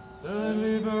 sed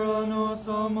libera nos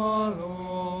a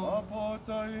malo. a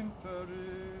porta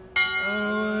inferi,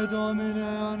 Eroe Domine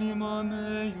anima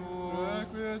meum,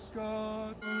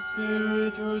 requiescat,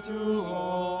 Spiritu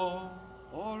tuo.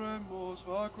 oremus,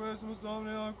 faquesmus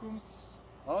Domine cum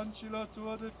ancilla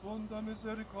tua defunta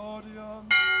misericordiam,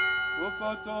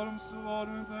 ufatorum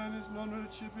suorum in penis non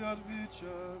recipiat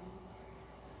vicem,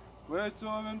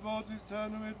 Quetum in votis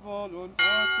ternum et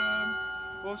voluntatem,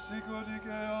 o sicut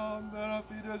igeam, vera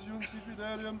fides junci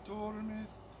fidelium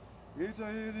turmis, ita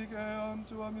igeam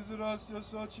tua miseratio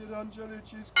societ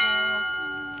angelicis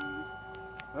cognis,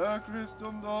 per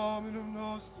Christum Dominum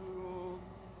nostrum.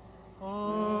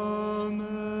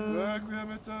 Amen.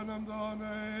 Requiem aeternam Done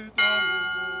Domine.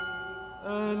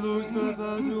 Et lux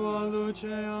perpetua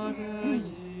luceat eis.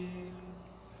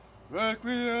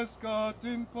 Requiescat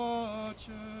in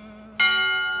pace.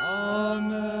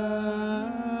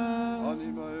 Amen.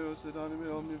 Anima eos et anime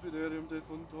omni fidelium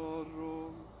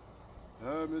defuntorum,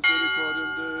 per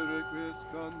misericordiam Dei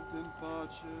requiescant in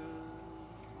pace.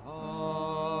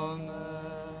 Amen.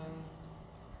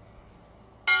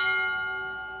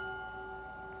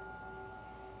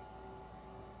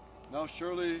 Now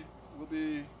Shirley will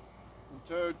be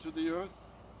interred to the earth,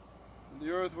 and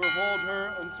the earth will hold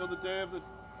her until the day of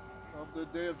the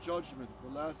day of judgment, the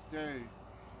last day,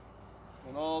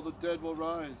 when all the dead will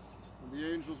rise, and the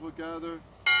angels will gather,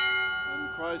 and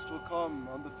Christ will come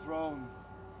on the throne.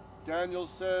 Daniel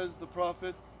says, the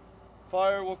prophet,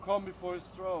 fire will come before his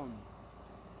throne.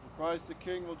 And Christ the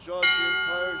King will judge the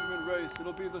entire human race.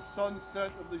 It'll be the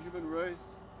sunset of the human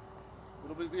race.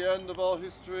 It'll be the end of all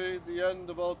history, the end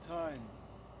of all time.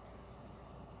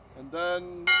 And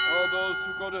then all those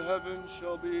who go to heaven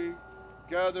shall be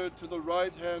gathered to the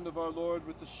right hand of our Lord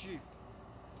with the sheep,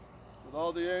 with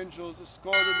all the angels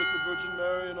escorted with the Virgin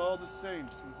Mary and all the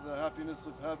saints into the happiness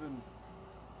of heaven.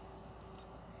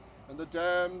 And the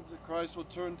damned, Christ will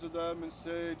turn to them and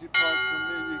say, depart from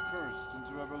me, ye cursed,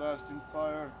 into everlasting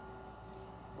fire.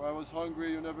 For I was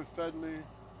hungry, you never fed me.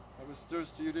 I was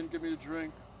thirsty, you didn't give me to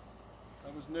drink.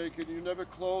 I was naked, you never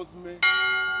clothed me.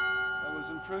 I was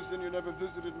in prison, you never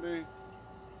visited me.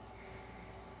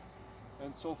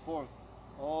 And so forth.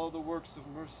 All the works of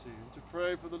mercy. And to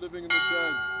pray for the living and the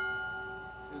dead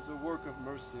is a work of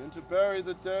mercy. And to bury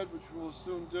the dead, which we will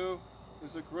soon do,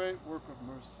 is a great work of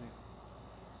mercy.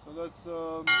 So let's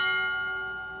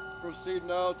proceed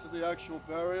now to the actual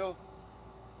burial.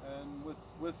 And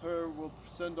with her, we'll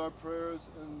send our prayers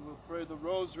and we'll pray the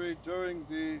rosary during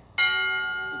the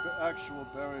actual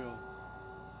burial.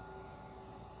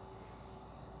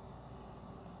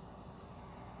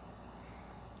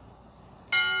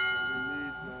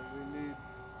 We need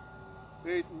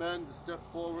 8 men to step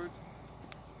forward.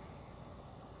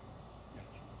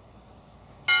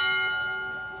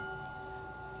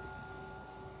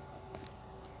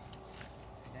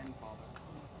 And Father,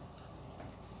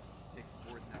 take the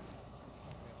board now.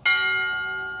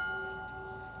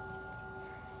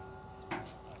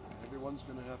 Everyone's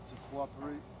going to have to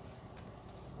cooperate.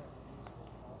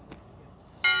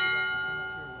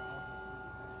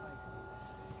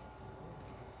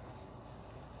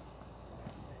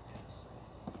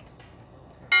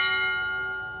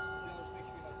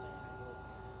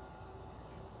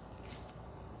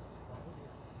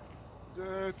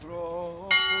 De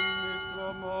profumis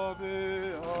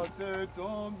clamavi a te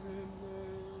Domine,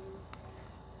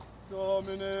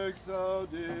 Domine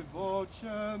exaudi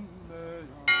vocem mea,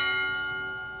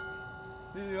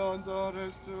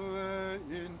 iandares tue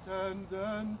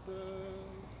intendentes,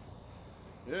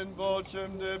 in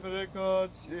vocem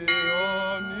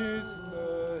deprecationis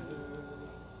meae,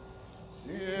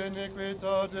 si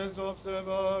iniquitates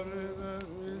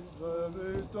observareris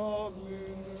verbis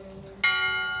Domini,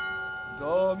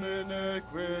 Domine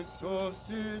qui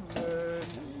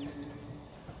sustineri,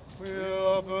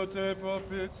 quia pote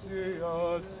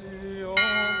propitiationes,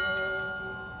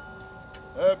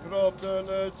 et propter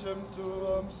legem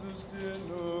tuam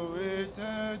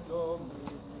sustinuite Domine.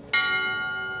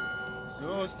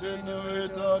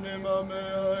 Sustinuit anima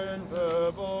mea in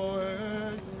verbo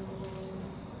eius,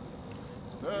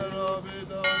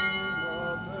 speravit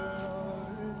anima mea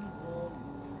in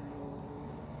Domino.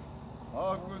 A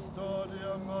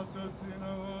custodia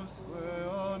matutina usque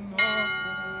a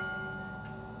nocte,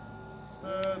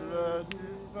 speret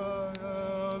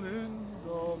Israel in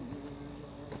Domino,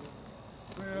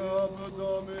 quia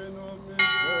Dominum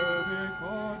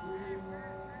misericordiae,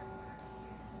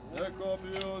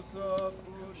 Ecopiosa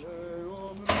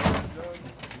Puceum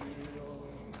Redemptio.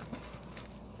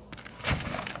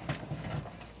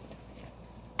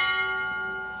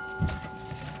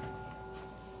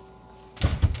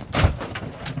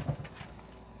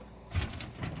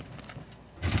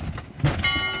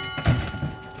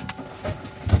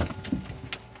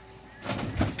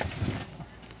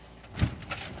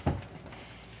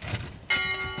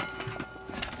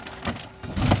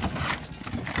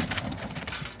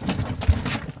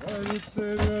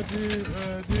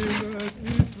 Redimet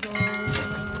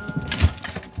Israel,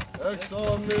 ex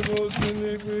omnibus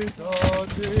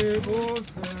iniquitatibus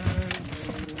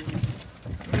eius,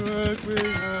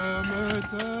 requiem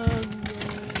eterne,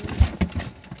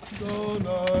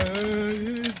 dona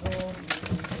ei Domine,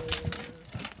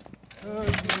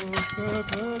 et lux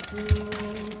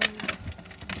perpetuum,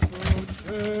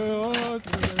 luceat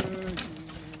Dei.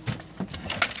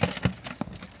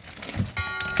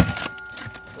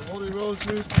 Holy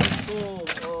Rosary for the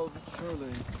soul of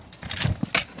Shirley.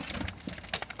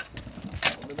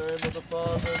 In the name of the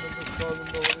Father, and of the Son, and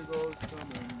the Holy Ghost,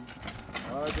 Amen.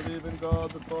 I believe in God,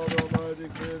 the Father Almighty,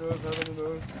 creator of heaven and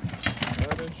earth,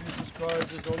 and in Jesus Christ,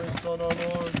 his only Son, our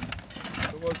Lord,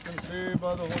 who was conceived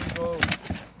by the Holy Ghost,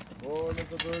 born of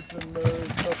the Virgin Mary,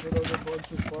 suffered under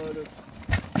Pontius Pilate,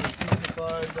 was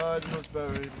crucified, died, and was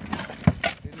buried.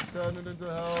 He descended into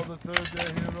hell, the third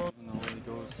day he arose. And the Holy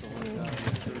Ghost, the Holy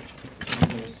Catholic Church,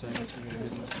 kingdom of saints,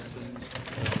 forgiveness of sins,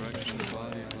 resurrection of the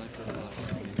body, and life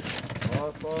everlasting.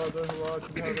 Our Father, who art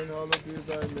in heaven, hallowed be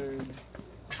thy name.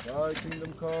 Thy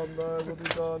kingdom come, thy will be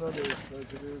done on earth as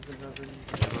it is in heaven.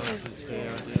 Give us this day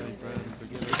our daily bread, and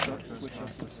forgive us our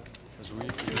trespasses, as we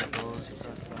forgive those who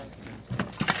trespass against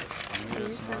us. And lead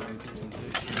us not into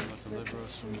temptation, but deliver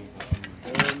us from evil.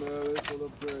 Hail Mary, full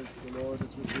of grace, the Lord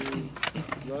is with thee.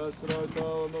 Blessed art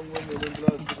thou among women, and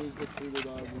blessed is the fruit of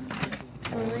thy womb, Jesus.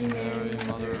 Holy Mary,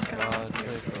 Mother of God,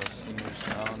 pray for us sinners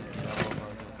now and at the hour of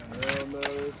our death. Hail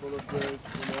Mary, full of grace,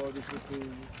 the Lord is with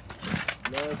thee.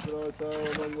 Blessed art thou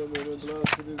among women, and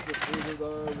blessed is the fruit of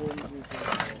thy womb, Jesus.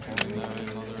 Holy Mary,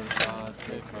 Mother of God,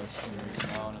 pray for us sinners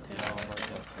now and at the hour of our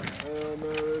death. Hail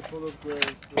Mary, full of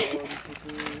grace, the Lord is with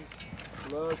thee.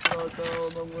 Blessed art thou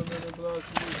among women, and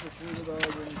blessed is the fruit of thy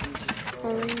womb, Jesus.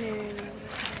 Holy Mary,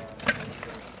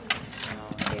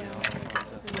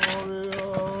 Gloria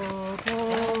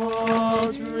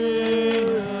Patri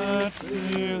et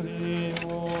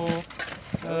Filio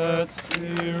et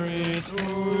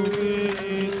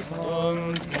Spiritui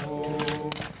Sancto,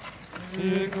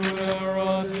 sicut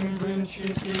erat in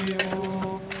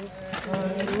principio,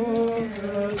 et nunc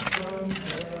et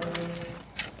semper,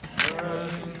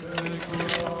 et in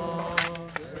saecula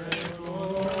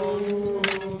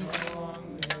saeculorum.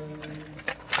 Amen.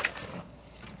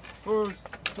 First,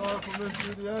 sorrowful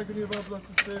mystery, the agony of our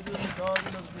blessed Savior in the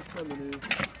Garden of Gethsemane.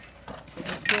 For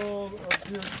the soul of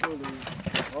dear Shirley,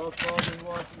 our Father who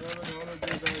art in heaven, hallowed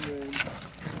be thy name.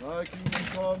 Thy kingdom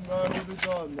come, thy will be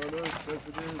done, on earth as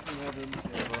it is in heaven.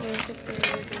 Give us this day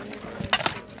our daily bread,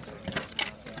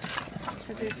 as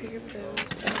we forgive those who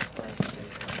trespass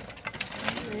against us.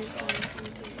 And lead us not into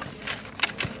temptation,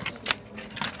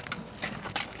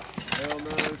 Hail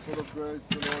Mary, full of grace,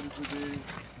 the Lord is with thee.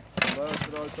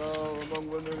 Blessed art thou among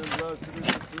women, and blessed is the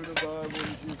fruit of thy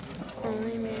womb, Jesus.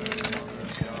 Holy Mary, Mother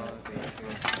of God, pray for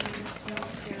us sinners now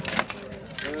and at the hour of our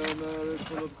death. Hail Mary,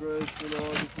 full of grace, the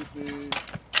Lord is with thee.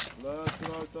 Blessed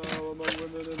art thou among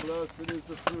women, and blessed is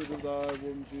the fruit of thy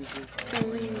womb, Jesus.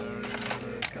 Holy Mary,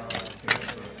 Mother of God, pray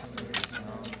for us sinners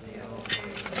now and at the hour of our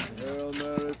death. Hail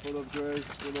Mary, full of grace,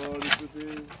 the Lord is with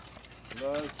thee.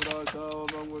 Blessed art thou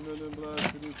among women, and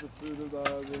blessed is the fruit of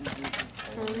thy womb, Jesus.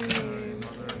 Holy Mary,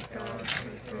 Mother of God,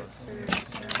 pray for us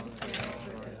sinners, now and at the hour of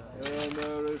our death. Hail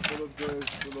Mary, full of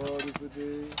grace, the Lord is with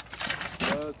thee.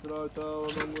 Blessed art thou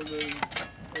among women,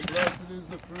 and blessed is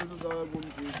the fruit of thy womb,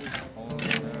 Jesus.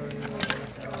 Holy Mary, Mother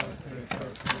of God, pray for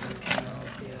us sinners, now and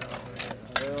at the hour of our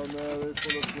death. Hail Mary,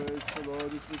 full of grace, the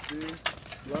Lord is with thee.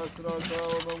 Blessed art thou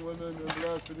among women, and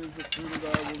blessed is the fruit of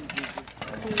thy womb, Jesus.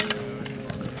 Holy Mary,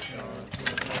 Mother of God,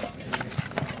 pray for us sinners,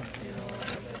 now and at the hour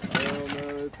of our death. Hail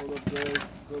Mary, full of grace,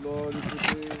 the Lord is with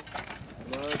thee.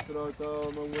 Blessed art thou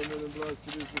among women, and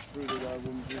blessed is the fruit of thy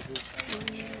womb, Jesus.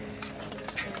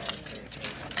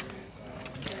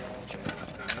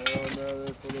 Hail Mary,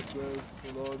 full of grace,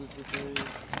 the Lord is with thee.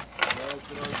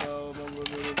 Blessed art thou among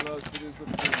women, and blessed is the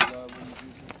fruit of thy womb,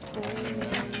 Jesus. Holy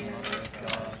Mary, Mother of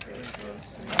God, pray for us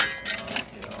sinners, now and at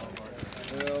the hour of our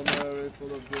death. Hail Mary,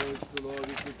 full of grace, the Lord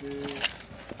is with thee.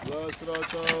 Blessed art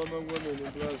thou among women,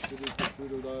 and blessed is the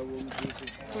fruit of thy womb,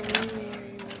 Jesus. Holy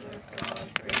Mary, Mother of God,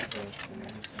 pray for us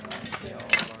sinners, now and at the hour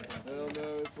of our death. Hail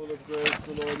Mary, full of grace,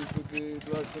 the Lord is with thee.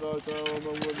 Blessed art thou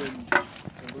among women,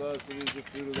 and blessed is the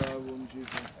fruit of thy womb,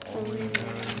 Jesus. Holy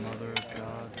Mary, Mother of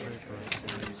God, pray for us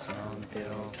sinners, now and at the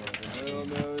hour of our death. Hail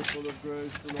Mary, full of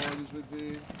grace, the Lord is with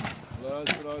thee.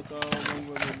 Blessed art thou among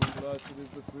women, and blessed is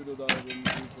the fruit of thy womb,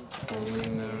 Jesus. Holy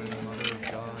Mary, Mother of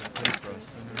God, pray for us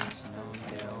sinners, now and at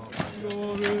the hour of our death.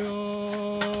 Gloria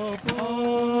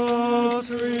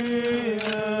Patri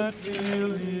et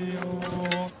Filio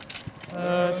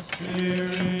et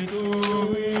Spiritui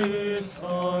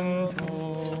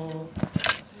Sancto,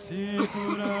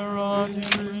 sicut erat in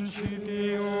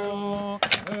principio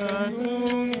et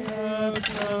nunc et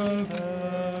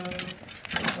semper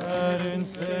et in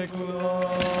saecula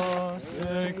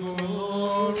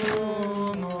saeculorum.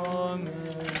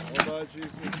 Amen. O my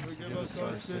Jesus, forgive us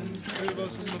our sins, save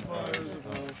us from the fires of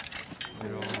hell.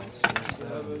 Lead all souls to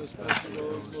Heaven, heaven, especially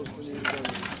those most in need of thy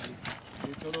mercy.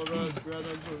 Eternal rest grant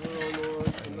unto her, O Lord,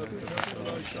 and let the perfect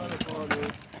light shine upon her.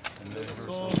 and Let let the her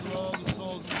souls of all the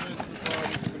souls of faithful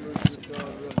departed to the mercy of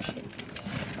God rest in peace.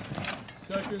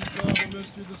 Second solemn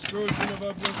mystery, the scourging of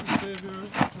our blessed Savior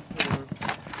to poor.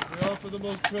 We offer the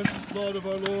most precious blood of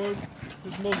our Lord,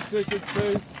 his most sacred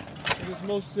face, and his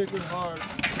most sacred heart,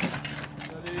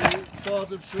 that he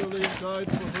thought of surely and died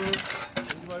for her,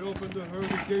 that he might open to her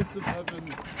the gates of heaven,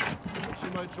 that she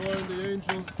might join the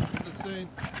angels and the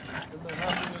saints in the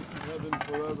happiness of heaven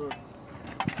forever.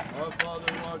 Our Father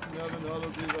who art in heaven,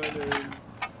 hallowed be thy name.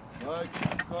 Thy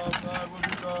kingdom come, thy will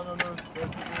be done on earth as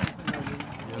it is in heaven.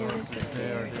 Give us this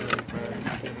day our daily bread, and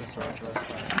forgive us our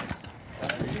trespasses,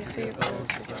 as we forgive those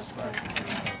who trespass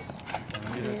against us. And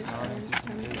lead us not into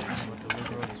temptation, but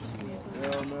deliver us from evil.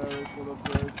 Hail Mary, full of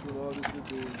grace, the Lord is with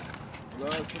thee.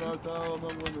 Blessed art thou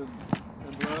among women,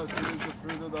 and blessed is the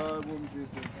fruit of thy womb,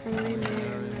 Jesus. Holy Mary,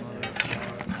 Mary, Mother of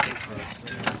God, pray for us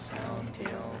sinners, now and at the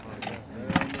hour of our death.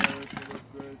 Hail Mary, full of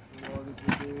grace, the Lord is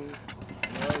with thee.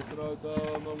 Blessed art thou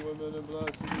among women, and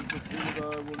blessed is the fruit of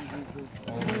thy womb, Jesus.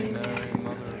 Holy Mary,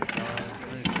 Mother of God,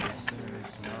 pray for us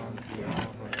sinners, now and at the hour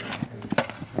of our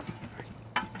death.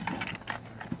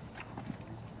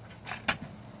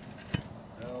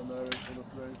 Hail Mary, full of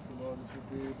grace, the Lord is with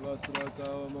thee. Blessed art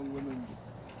thou among women,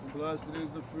 and blessed is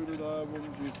the fruit of thy womb,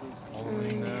 Jesus.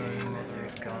 Holy Mary, Mother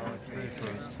of God, pray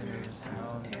for us sinners,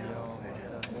 now and at the hour of our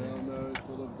death. Hail Mary,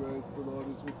 full of grace, the Lord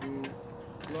is with thee.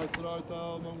 Blessed art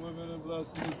thou among women, and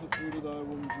blessed is the fruit of thy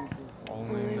womb, Jesus.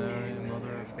 Holy Mary,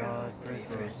 Mother of God, pray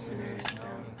for us sinners,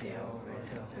 now and at the hour of our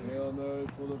death. Hail Mary,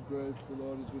 full of grace, the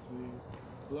Lord is with thee.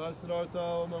 Blessed art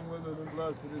thou among women, and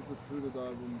blessed is the fruit of thy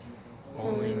womb, Jesus.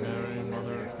 Holy Mary,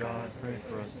 Mother of God, pray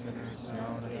for us sinners,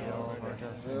 now and at the hour of our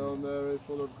death. Hail Mary,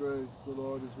 full of grace, the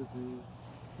Lord is with thee.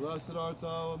 Blessed art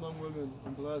thou among women,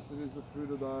 and blessed is the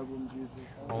fruit of thy womb, Jesus.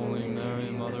 Holy Mary,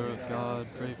 Mother of God,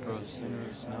 pray for us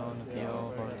sinners, now and at the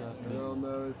hour of our death. Hail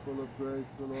Mary, full of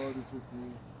grace, the Lord is with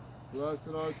thee. Blessed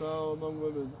art thou among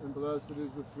women, and blessed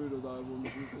is the fruit of thy womb,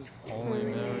 Jesus. Holy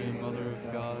Mary, Mother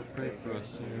of God, pray for us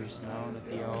sinners, now and at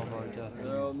the hour of our death.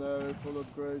 Hail Mary, full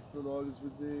of grace, the Lord is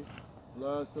with thee.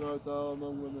 Blessed art thou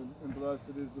among women, and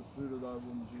blessed is the fruit of thy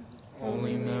womb, Jesus.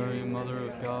 Holy Mary, Mother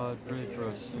of God, pray for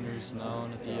us sinners, now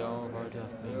and at the hour of our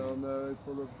death. Hail Mary,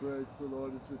 full of grace, the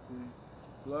Lord is with thee.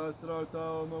 Blessed art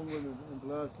thou among women, and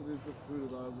blessed is the fruit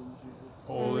of thy womb, Jesus.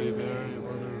 Holy Mary,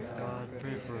 Mother of God,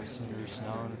 pray for us sinners,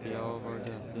 now and at the hour of our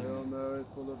death. Hail Mary,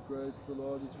 full of grace, the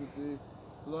Lord is with thee.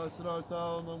 Blessed art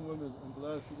thou among women, and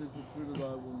blessed is the fruit of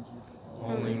thy womb, Jesus.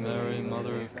 Holy Mary,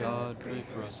 Mother of God, pray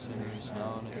for us sinners,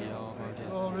 now and at the hour of our death.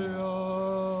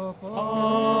 Gloria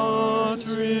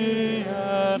Patri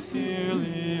et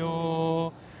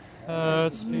Filio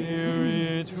et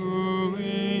Spiritui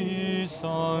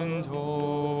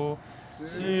Sancto,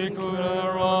 sicut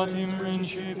erat in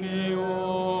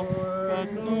principio,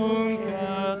 et nunc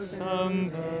et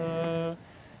semper,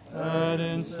 et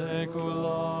in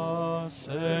saecula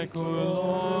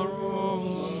saeculorum.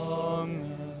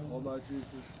 Amen. O my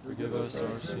Jesus, Forgive us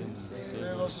our sins,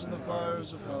 save us from the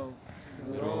fires of hell.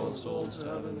 lead all souls to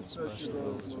heaven, especially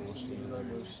those who most need thy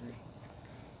mercy.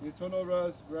 The eternal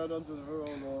rest grant unto her,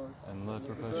 O Lord. And let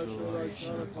Perpetual perpetual light light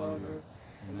shine upon her,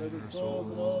 and may the souls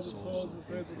and all the souls of the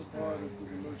faithful departed through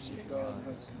the mercy of God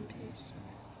rest in peace.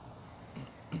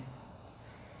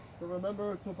 So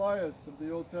remember Tobias of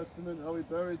the Old Testament, how he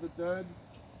buried the dead,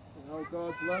 and how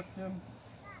God blessed him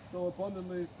so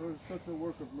abundantly for such a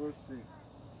work of mercy.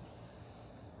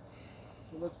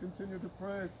 So let's continue to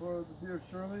pray for the dear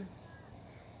Shirley.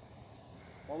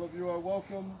 All of you are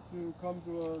welcome to come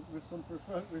to with some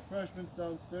refreshments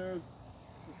downstairs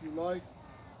if you like.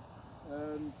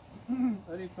 And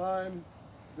anytime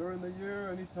during the year,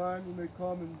 anytime you may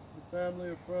come and with family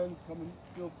or friends, come and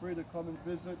feel free to come and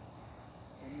visit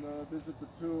visit the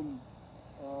tomb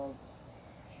of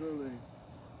Shirley.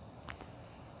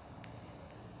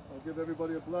 I'll give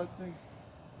everybody a blessing.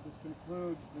 This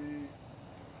concludes the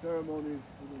ceremonies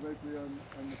for the requiem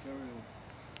and the burial.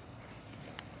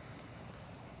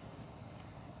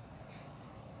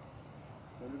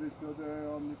 Benedictio Dei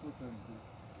omnipotentis,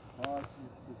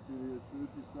 pacis, Spiritus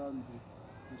Tutti Sancti,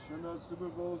 descendat super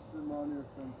vos in mania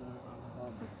semper.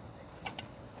 Amen.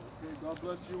 Okay, God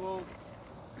bless you all.